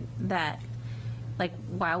important that, like,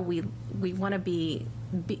 while we want to be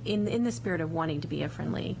in the spirit of wanting to be a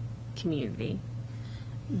friendly community,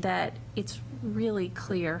 that it's really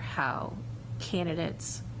clear how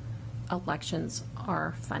candidates' elections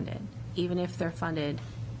are funded, even if they're funded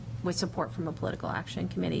with support from a political action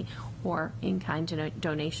committee or in-kind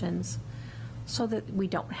donations, so that we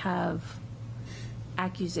don't have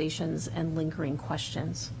accusations and lingering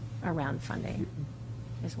questions around funding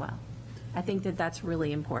as well. I think that that's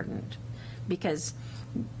really important, because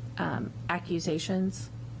accusations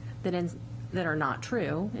that are not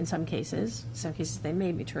true in some cases they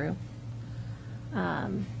may be true,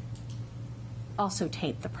 also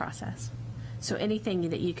taint the process. So anything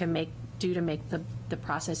that you can do to make the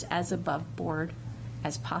process as above board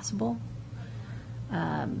as possible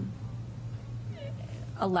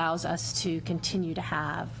allows us to continue to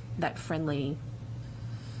have that friendly,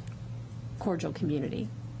 cordial community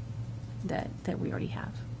that we already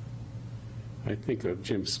have. I think of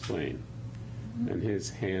Jim Splain and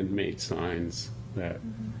his handmade signs that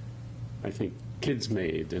I think kids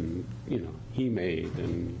made, and, you know, he made,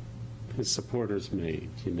 and his supporters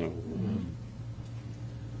made, you know.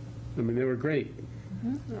 I mean, they were great.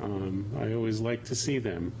 I always like to see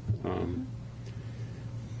them.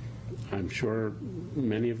 I'm sure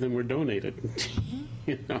many of them were donated,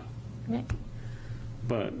 you know. Right.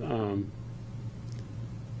 But on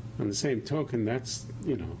the same token, that's,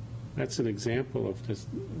 you know, that's an example of just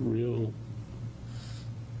real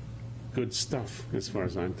good stuff as far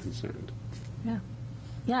as I'm concerned. Yeah.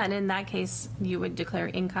 Yeah, and in that case, you would declare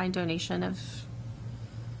in-kind donation of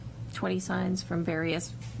 20 signs from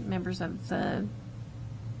various members of the,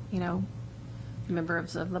 you know,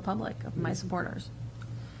 members of the public, of my supporters,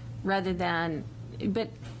 rather than, you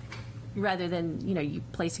know, you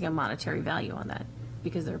placing a monetary value on that,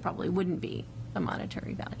 because there probably wouldn't be a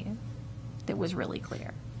monetary value that was really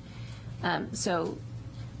clear. So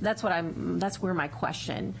that's where my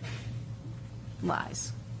question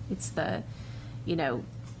lies. It's the, you know,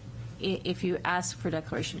 if you ask for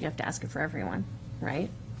declaration, you have to ask it for everyone, right?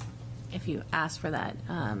 If you ask for that.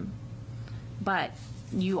 But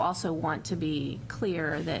you also want to be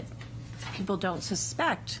clear that people don't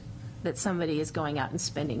suspect that somebody is going out and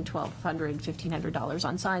spending $1,200, $1,500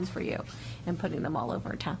 on signs for you and putting them all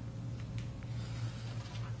over town.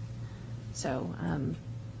 So,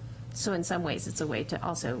 so in some ways, it's a way to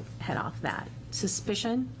also head off that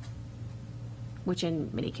suspicion, which in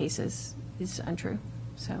many cases is untrue.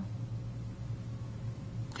 So,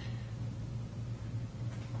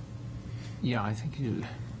 yeah, I think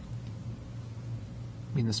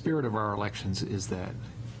the spirit of our elections is that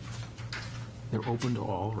they're open to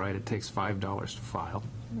all, right? It takes $5 to file,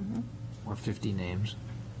 or 50 names.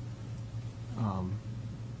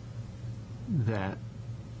 That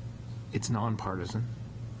it's nonpartisan,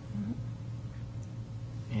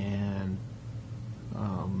 and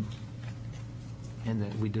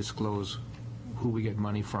that we disclose who we get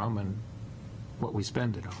money from and what we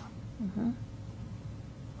spend it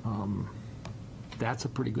on. That's a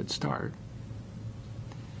pretty good start.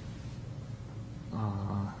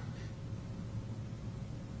 I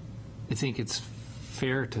think it's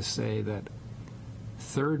fair to say that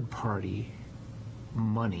third-party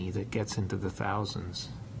money that gets into the thousands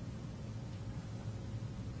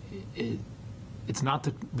it's not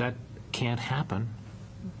that that can't happen,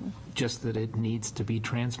 just that it needs to be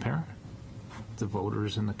transparent. The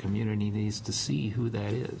voters and the community needs to see who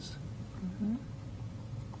that is.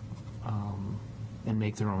 And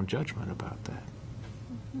make their own judgment about that.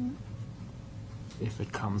 If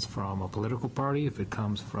it comes from a political party, if it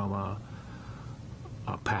comes from a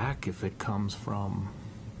PAC, if it comes from,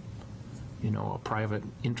 a private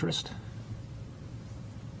interest,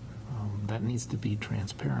 that needs to be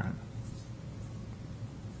transparent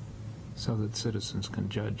so that citizens can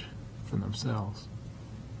judge for themselves.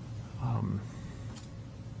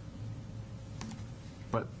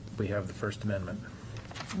 But we have the First Amendment.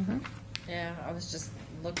 Yeah, I was just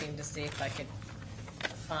looking to see if I could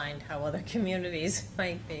find how other communities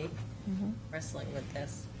might be wrestling with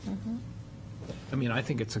this. I mean, I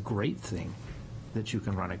think it's a great thing that you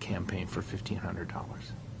can run a campaign for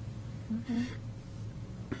 $1,500.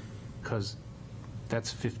 Because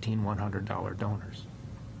that's 15 $100 donors.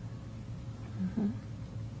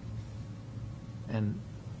 And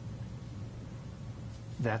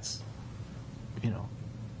that's,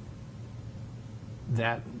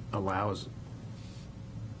 that allows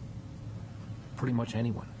pretty much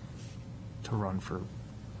anyone to run for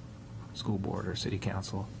school board or city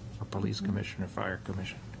council or police commission or fire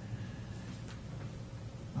commission.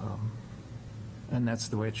 And that's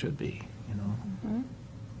the way it should be,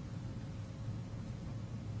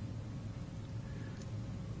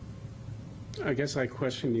 I guess I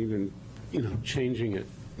question even, changing it.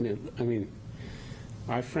 I mean,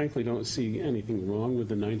 I frankly don't see anything wrong with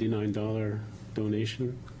the $99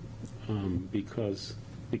 donation because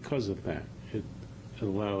of that. It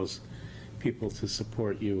allows people to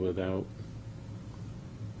support you without,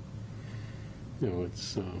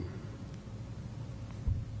 it's, I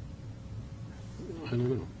don't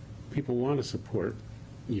know. People want to support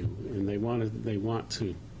you, and they want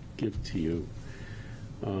to give to you,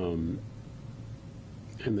 and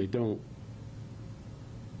they don't.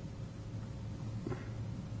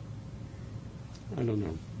 I don't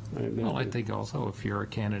know. Well, I think also if you're a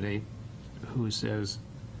candidate who says,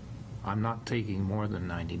 I'm not taking more than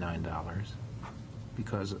 $99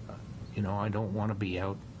 because, I don't want to be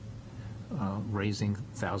out raising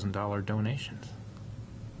 $1,000 donations.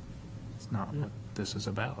 It's not what this is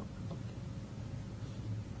about.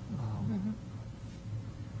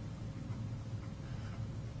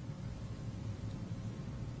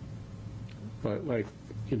 But I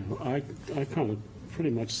kind of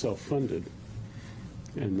pretty much self-funded.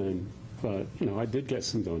 And then, but, I did get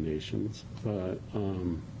some donations, but,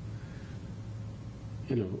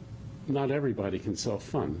 not everybody can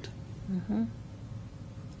self-fund.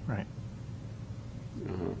 Right.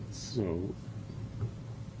 So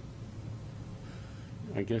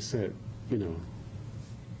I guess that,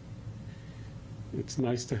 it's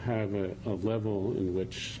nice to have a level in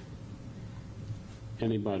which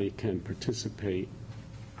anybody can participate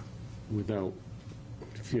without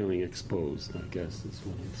feeling exposed, I guess is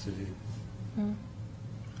what I'm saying.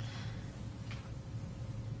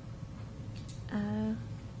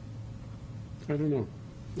 I don't know.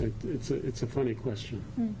 It's a funny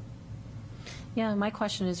question. Yeah, my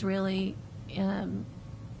question is really,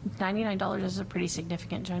 $99 is a pretty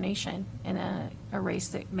significant donation in a race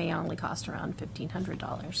that may only cost around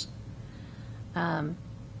 $1,500.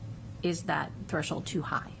 Is that threshold too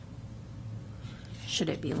high? Should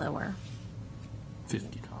it be lower? $50.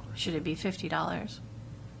 Should it be $50?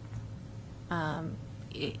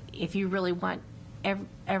 If you really want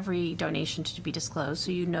every donation to be disclosed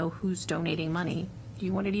so you know who's donating money, do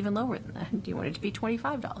you want it even lower than that? Do you want it to be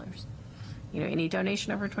 $25? Any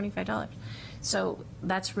donation over $25. So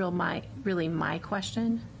that's really my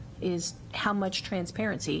question is how much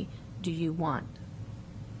transparency do you want?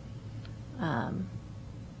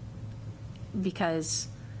 Because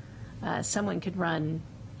someone could run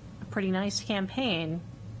a pretty nice campaign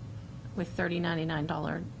with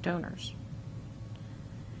 $99 donors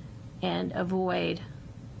and avoid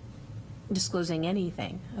disclosing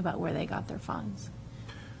anything about where they got their funds.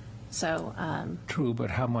 So True, but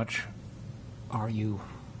how much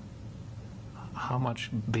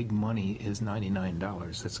big money is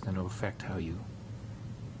 $99 that's going to affect how you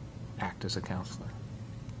act as a counselor?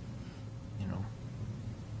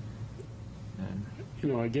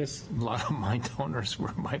 And I guess. a lot of my donors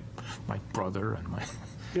were my brother and my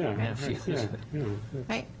nephew.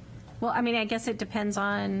 right. Well, I mean, I guess it depends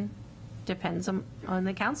on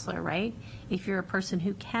the counselor, right? If you're a person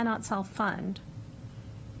who cannot self-fund,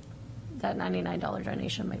 that $99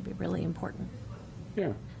 donation may be really important.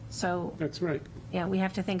 Yeah, So, that's right. yeah, we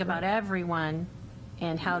have to think about everyone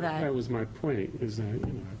and how that. That was my point, is that,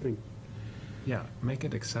 I think Yeah, make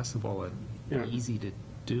it accessible Yeah. and easy to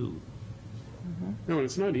do. No,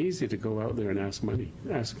 it's not easy to go out there and ask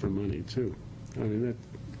for money, too. I mean,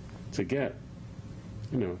 to get,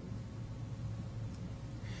 $100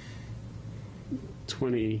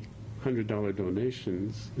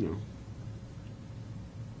 donations,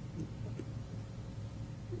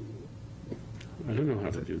 I don't know how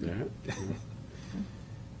to do that.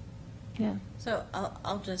 Yeah. So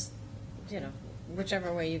I'll just,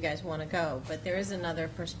 whichever way you guys want to go, but there is another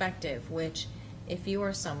perspective, which if you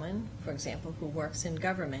are someone, for example, who works in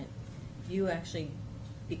government, you actually,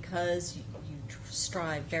 because you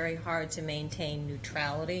strive very hard to maintain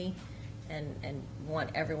neutrality and want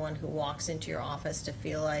everyone who walks into your office to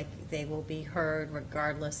feel like they will be heard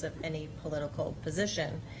regardless of any political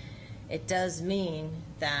position, it does mean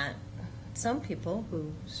that some people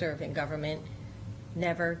who serve in government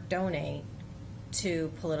never donate to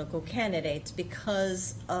political candidates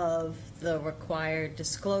because of the required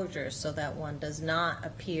disclosures, so that one does not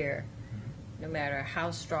appear, no matter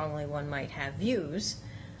how strongly one might have views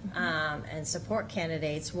and support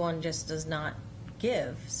candidates, one just does not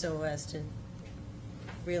give, so as to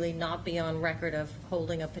really not be on record of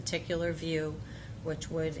holding a particular view, which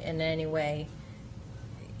would in any way,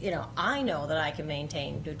 I know that I can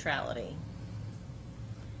maintain neutrality,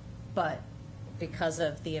 but because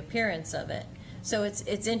of the appearance of it. So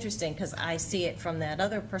it's interesting because I see it from that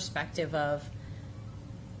other perspective of,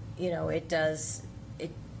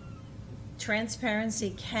 transparency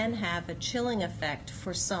can have a chilling effect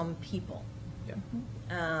for some people. Yeah.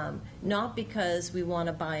 Not because we want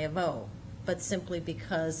to buy a vote, but simply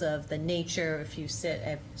because of the nature, if you sit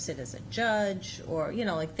as a judge, or,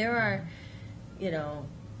 there are,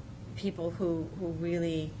 people who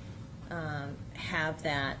really have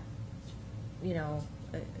that,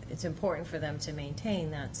 it's important for them to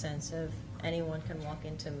maintain that sense of anyone can walk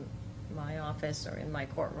into my office or in my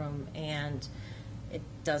courtroom and it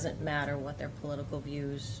doesn't matter what their political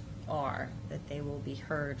views are, that they will be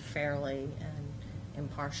heard fairly and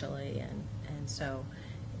impartially. And so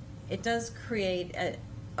it does create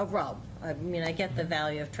a rub. I mean, I get the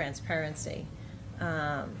value of transparency.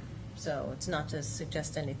 So it's not to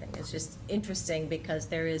suggest anything. It's just interesting because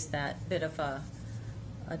there is that bit of a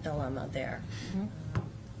dilemma there.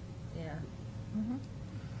 Yeah.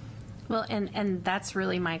 Well, and that's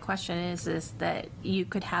really my question is that you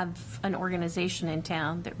could have an organization in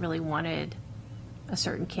town that really wanted a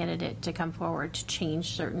certain candidate to come forward to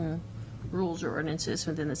change certain rules or ordinances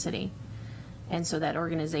within the city. And so that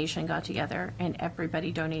organization got together and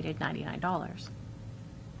everybody donated $99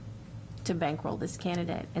 to bankroll this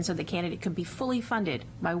candidate. And so the candidate could be fully funded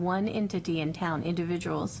by one entity in town,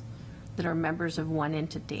 individuals that are members of one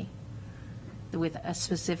entity with a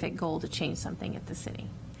specific goal to change something at the city,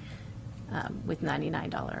 with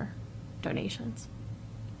 $99 donations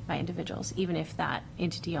by individuals, even if that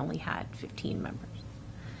entity only had 15 members.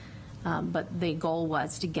 But the goal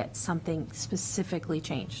was to get something specifically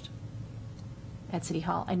changed at City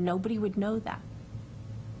Hall, and nobody would know that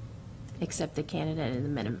except the candidate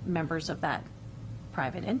and the members of that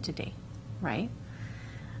private entity, right?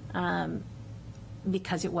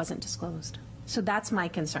 Because it wasn't disclosed. So that's my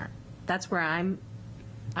concern. That's where I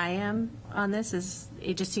am on this. Is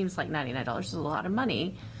it just seems like $99 is a lot of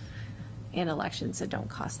money in elections that don't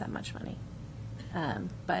cost that much money.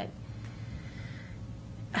 But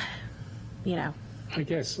I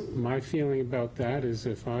guess my feeling about that is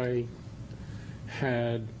if I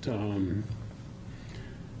had the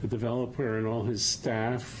developer and all his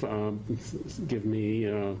staff give me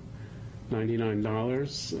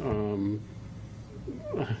 $99,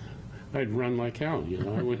 I'd run like hell,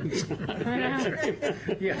 I wouldn't.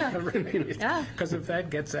 Yeah, right. Because if that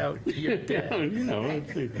gets out, you're dead.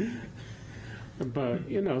 But,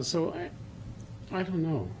 so I don't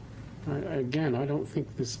know. Again, I don't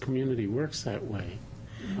think this community works that way.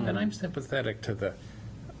 And I'm sympathetic to the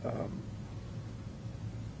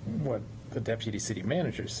what the deputy city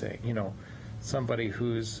manager is saying. Somebody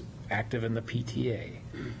who's active in the PTA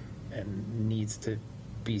and needs to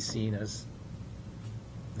be seen as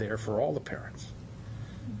there for all the parents.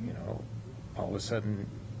 All of a sudden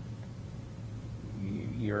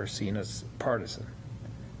you're seen as partisan,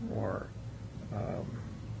 or a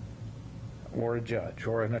judge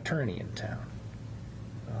or an attorney in town.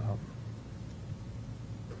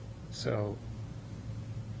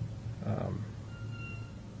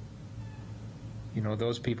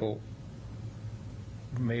 Those people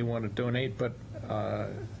may want to donate, but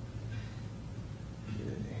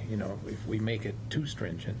if we make it too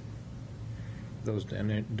stringent, those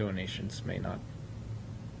donations may not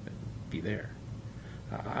be there.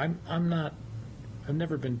 I'm not I've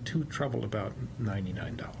never been too troubled about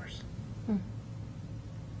 $99.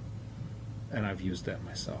 And I've used that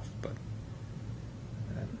myself, but,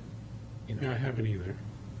 you know. Yeah, I haven't either.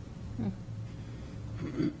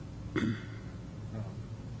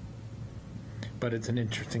 But it's an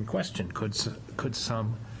interesting question. Could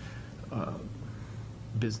some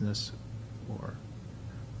business or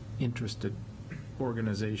interested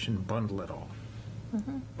organization bundle it all?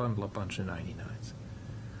 Bundle a bunch of 99s.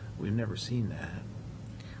 We've never seen that.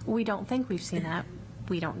 We don't think we've seen that.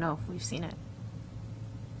 We don't know if we've seen it.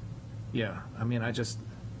 Yeah, I mean, I just,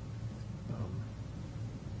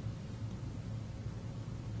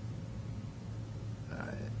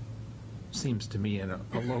 seems to me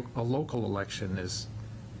a local election is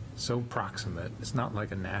so proximate. It's not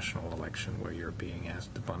like a national election where you're being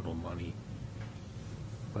asked to bundle money.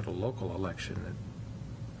 But a local election,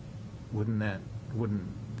 wouldn't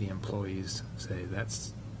the employees say,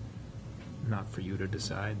 that's not for you to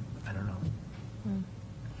decide? I don't know.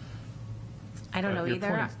 I don't know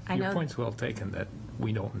either. I know Your point's well taken that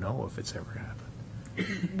we don't know if it's ever happened.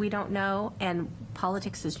 we don't know, and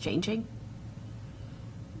politics is changing.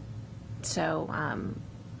 So,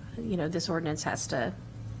 you know, this ordinance has to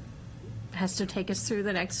take us through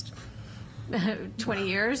the next 20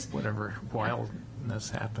 years. Whatever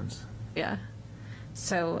wildness happens. Yeah.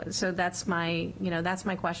 So that's my, you know, that's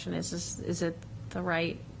my question is it the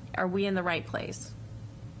right, are we in the right place?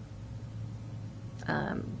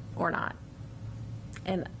 Or not?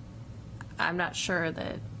 And I'm not sure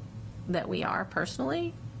that we are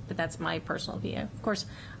personally, but that's my personal view. Of course,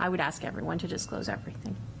 I would ask everyone to disclose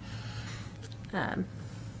everything.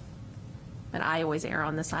 But I always err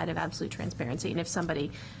on the side of absolute transparency. And if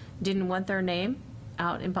somebody didn't want their name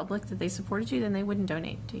out in public that they supported you, then they wouldn't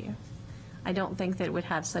donate to you. I don't think that it would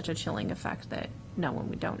have such a chilling effect that no one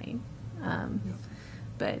would donate.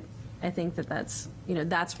 But I think that that's, you know,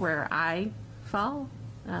 that's where I fall.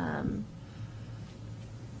 But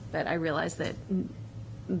I realize that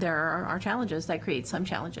there are challenges that create some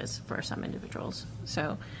challenges for some individuals.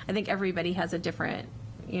 So I think everybody has a different,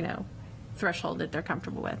 you know, threshold that they're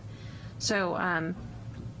comfortable with. So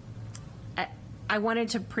I wanted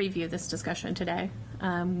to preview this discussion today.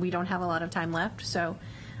 We don't have a lot of time left, so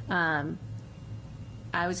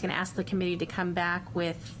I was going to ask the committee to come back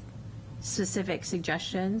with specific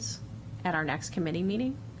suggestions at our next committee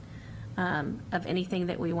meeting of anything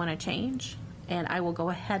that we want to change. And I will go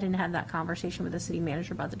ahead and have that conversation with the city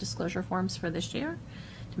manager about the disclosure forms for this year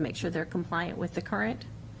to make sure they're compliant with the current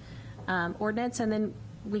ordinance. And then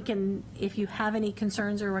we can, if you have any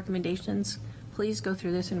concerns or recommendations, please go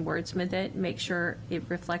through this and wordsmith it, make sure it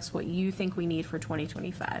reflects what you think we need for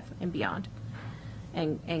 2025 and beyond,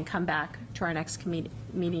 and come back to our next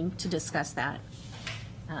meeting to discuss that.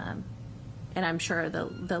 And I'm sure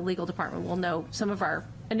the legal department will know some of our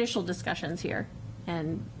initial discussions here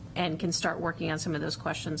and can start working on some of those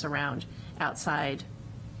questions around outside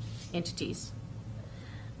entities.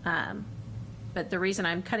 But the reason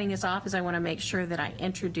I'm cutting this off is I want to make sure that I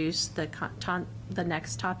introduce the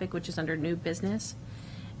next topic, which is under new business,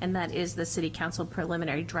 and that is the City Council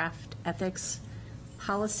preliminary draft ethics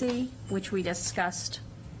policy, which we discussed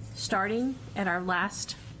starting at our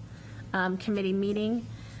last committee meeting.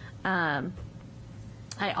 I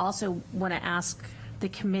also want to ask the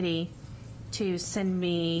committee to send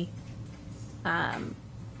me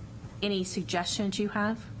any suggestions you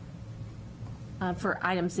have for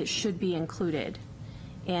items that should be included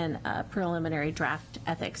in a preliminary draft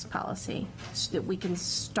ethics policy, so that we can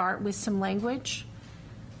start with some language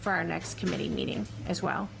for our next committee meeting as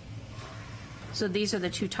well. So these are the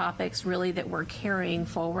two topics really that we're carrying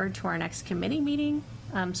forward to our next committee meeting.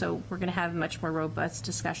 So we're going to have a much more robust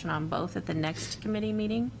discussion on both at the next committee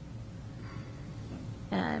meeting.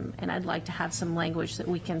 And I'd like to have some language that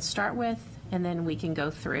we can start with, and then we can go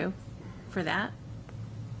through for that.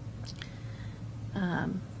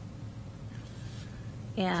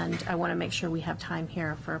 And I want to make sure we have time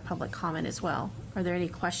here for public comment as well. Are there any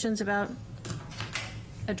questions about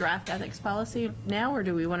a draft ethics policy now, or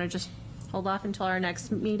do we want to just hold off until our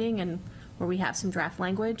next meeting and where we have some draft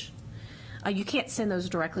language? You can't send those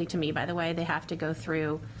directly to me, by the way. They have to go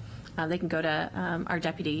through, they can go to our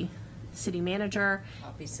deputy city manager.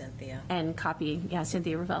 Copy Cynthia. And copy,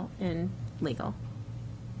 Cynthia Revelle in legal.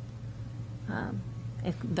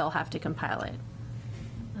 They'll have to compile it.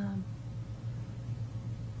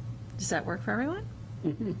 Does that work for everyone?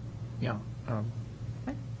 Mm-hmm. Yeah.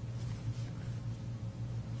 Okay.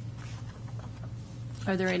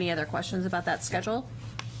 Are there any other questions about that schedule?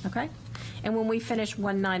 Okay. And when we finish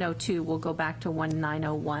 1902, we'll go back to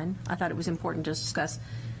 1901. I thought it was important to discuss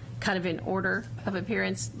kind of in order of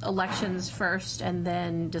appearance, elections first and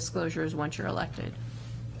then disclosures once you're elected.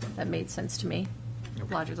 That made sense to me,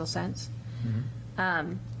 logical sense.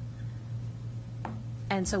 And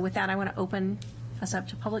so with that, I want to open us up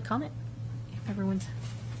to public comment. If everyone's...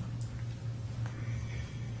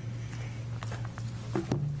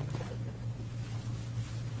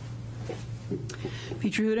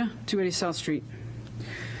 Peter Huda, 280 South Street.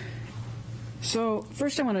 So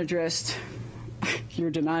first I want to address your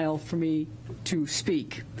denial for me to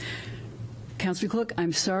speak. Councilor Cook,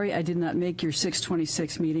 I'm sorry I did not make your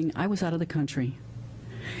 626 meeting. I was out of the country.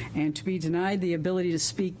 And to be denied the ability to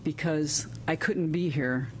speak because I couldn't be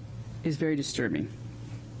here is very disturbing.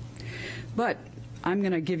 But I'm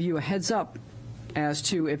going to give you a heads up as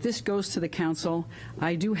to if this goes to the council,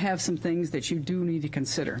 I do have some things that you do need to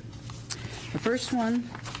consider. The first one,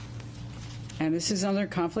 and this is under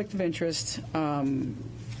conflict of interest,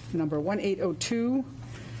 number 1802,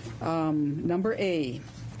 number A.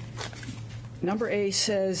 Number A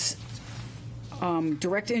says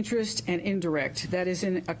direct interest and indirect. That is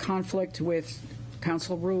in a conflict with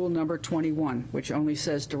Council Rule number 21, which only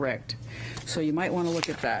says direct. So you might want to look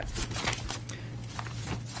at that.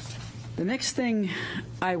 The next thing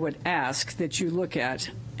I would ask that you look at,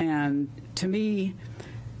 and to me,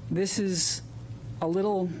 this is a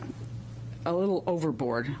little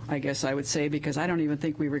overboard, I guess I would say, because I don't even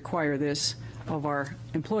think we require this of our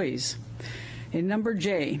employees. In number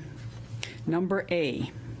J, number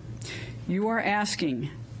A, you are asking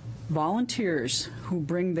volunteers who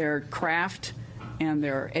bring their craft and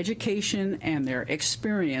their education and their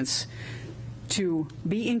experience to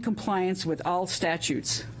be in compliance with all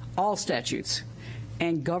statutes,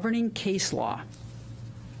 and governing case law.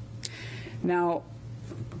 Now,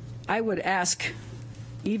 I would ask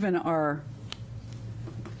even our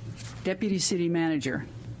deputy city manager,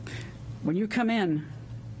 when you come in,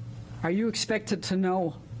 are you expected to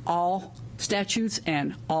know all statutes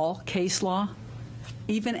and all case law,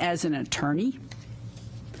 even as an attorney?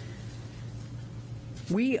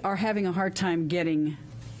 We are having a hard time getting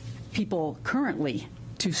people currently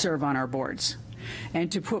to serve on our boards.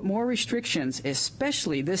 And to put more restrictions,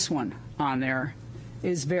 especially this one on there,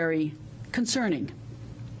 is very concerning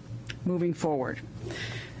moving forward.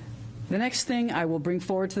 The next thing I will bring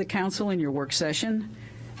forward to the council in your work session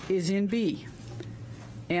is in B.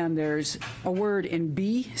 And there's a word in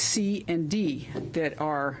B, C, and D that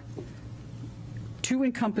are too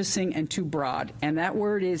encompassing and too broad, and that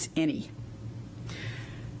word is any.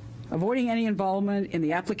 Avoiding any involvement in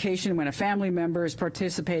the application when a family member is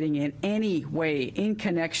participating in any way in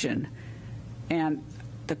connection. And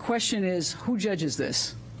the question is, who judges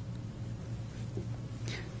this?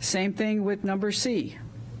 Same thing with number C,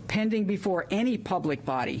 pending before any public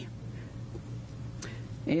body.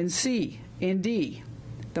 In C, in D,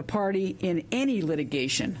 the party in any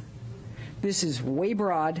litigation. This is way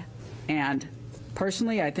broad, and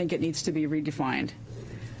personally, I think it needs to be redefined.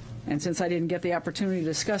 And since I didn't get the opportunity to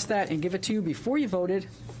discuss that and give it to you before you voted,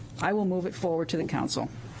 I will move it forward to the council.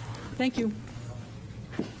 Thank you.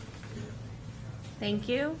 Thank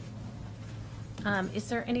you. Is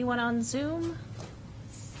there anyone on Zoom?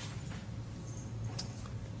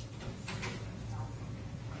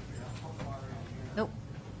 Nope.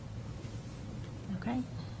 Okay.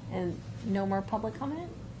 And no more public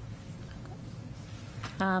comment?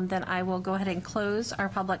 Then I will go ahead and close our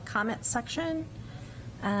public comment section.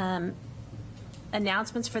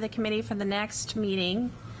 Announcements for the committee for the next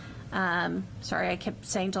meeting. Sorry, I kept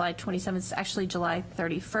saying July 27th. It's actually July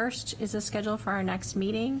 31st is the schedule for our next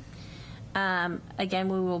meeting. Again,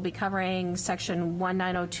 we will be covering section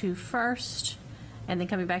 1902 first, and then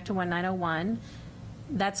coming back to 1901.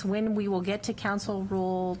 That's when we will get to Council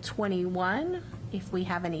Rule 21, if we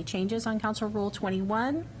have any changes on Council Rule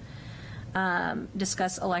 21.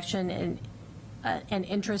 Discuss election and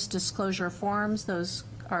interest disclosure forms. Those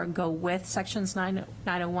go with sections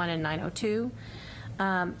 901 and 902.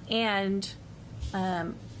 I'm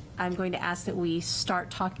going to ask that we start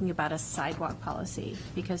talking about a sidewalk policy,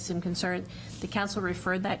 because some concern, the council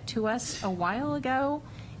referred that to us a while ago,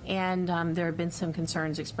 and there have been some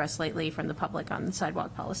concerns expressed lately from the public on the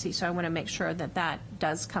sidewalk policy. So I want to make sure that that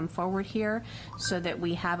does come forward here, so that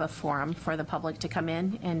we have a forum for the public to come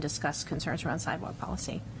in and discuss concerns around sidewalk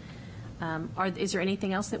policy. Is there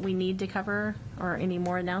anything else that we need to cover, or any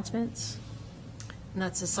more announcements? And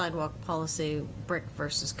that's a sidewalk policy, brick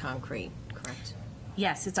versus concrete, correct?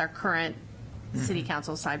 Yes, it's our current city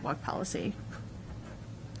council sidewalk policy.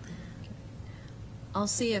 I'll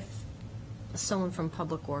see if someone from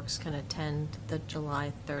Public Works can attend the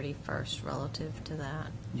July 31st relative to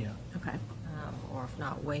that, Yeah. Okay. or if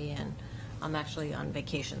not, weigh in. I'm actually on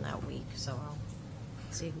vacation that week, so I'll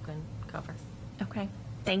see who can cover. Okay,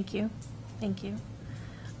 thank you, thank you.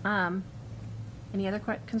 Any other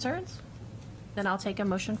concerns? Then I'll take a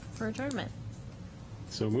motion for adjournment.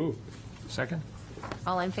 So moved. Second?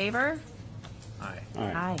 All in favor? Aye.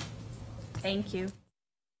 Aye. Thank you.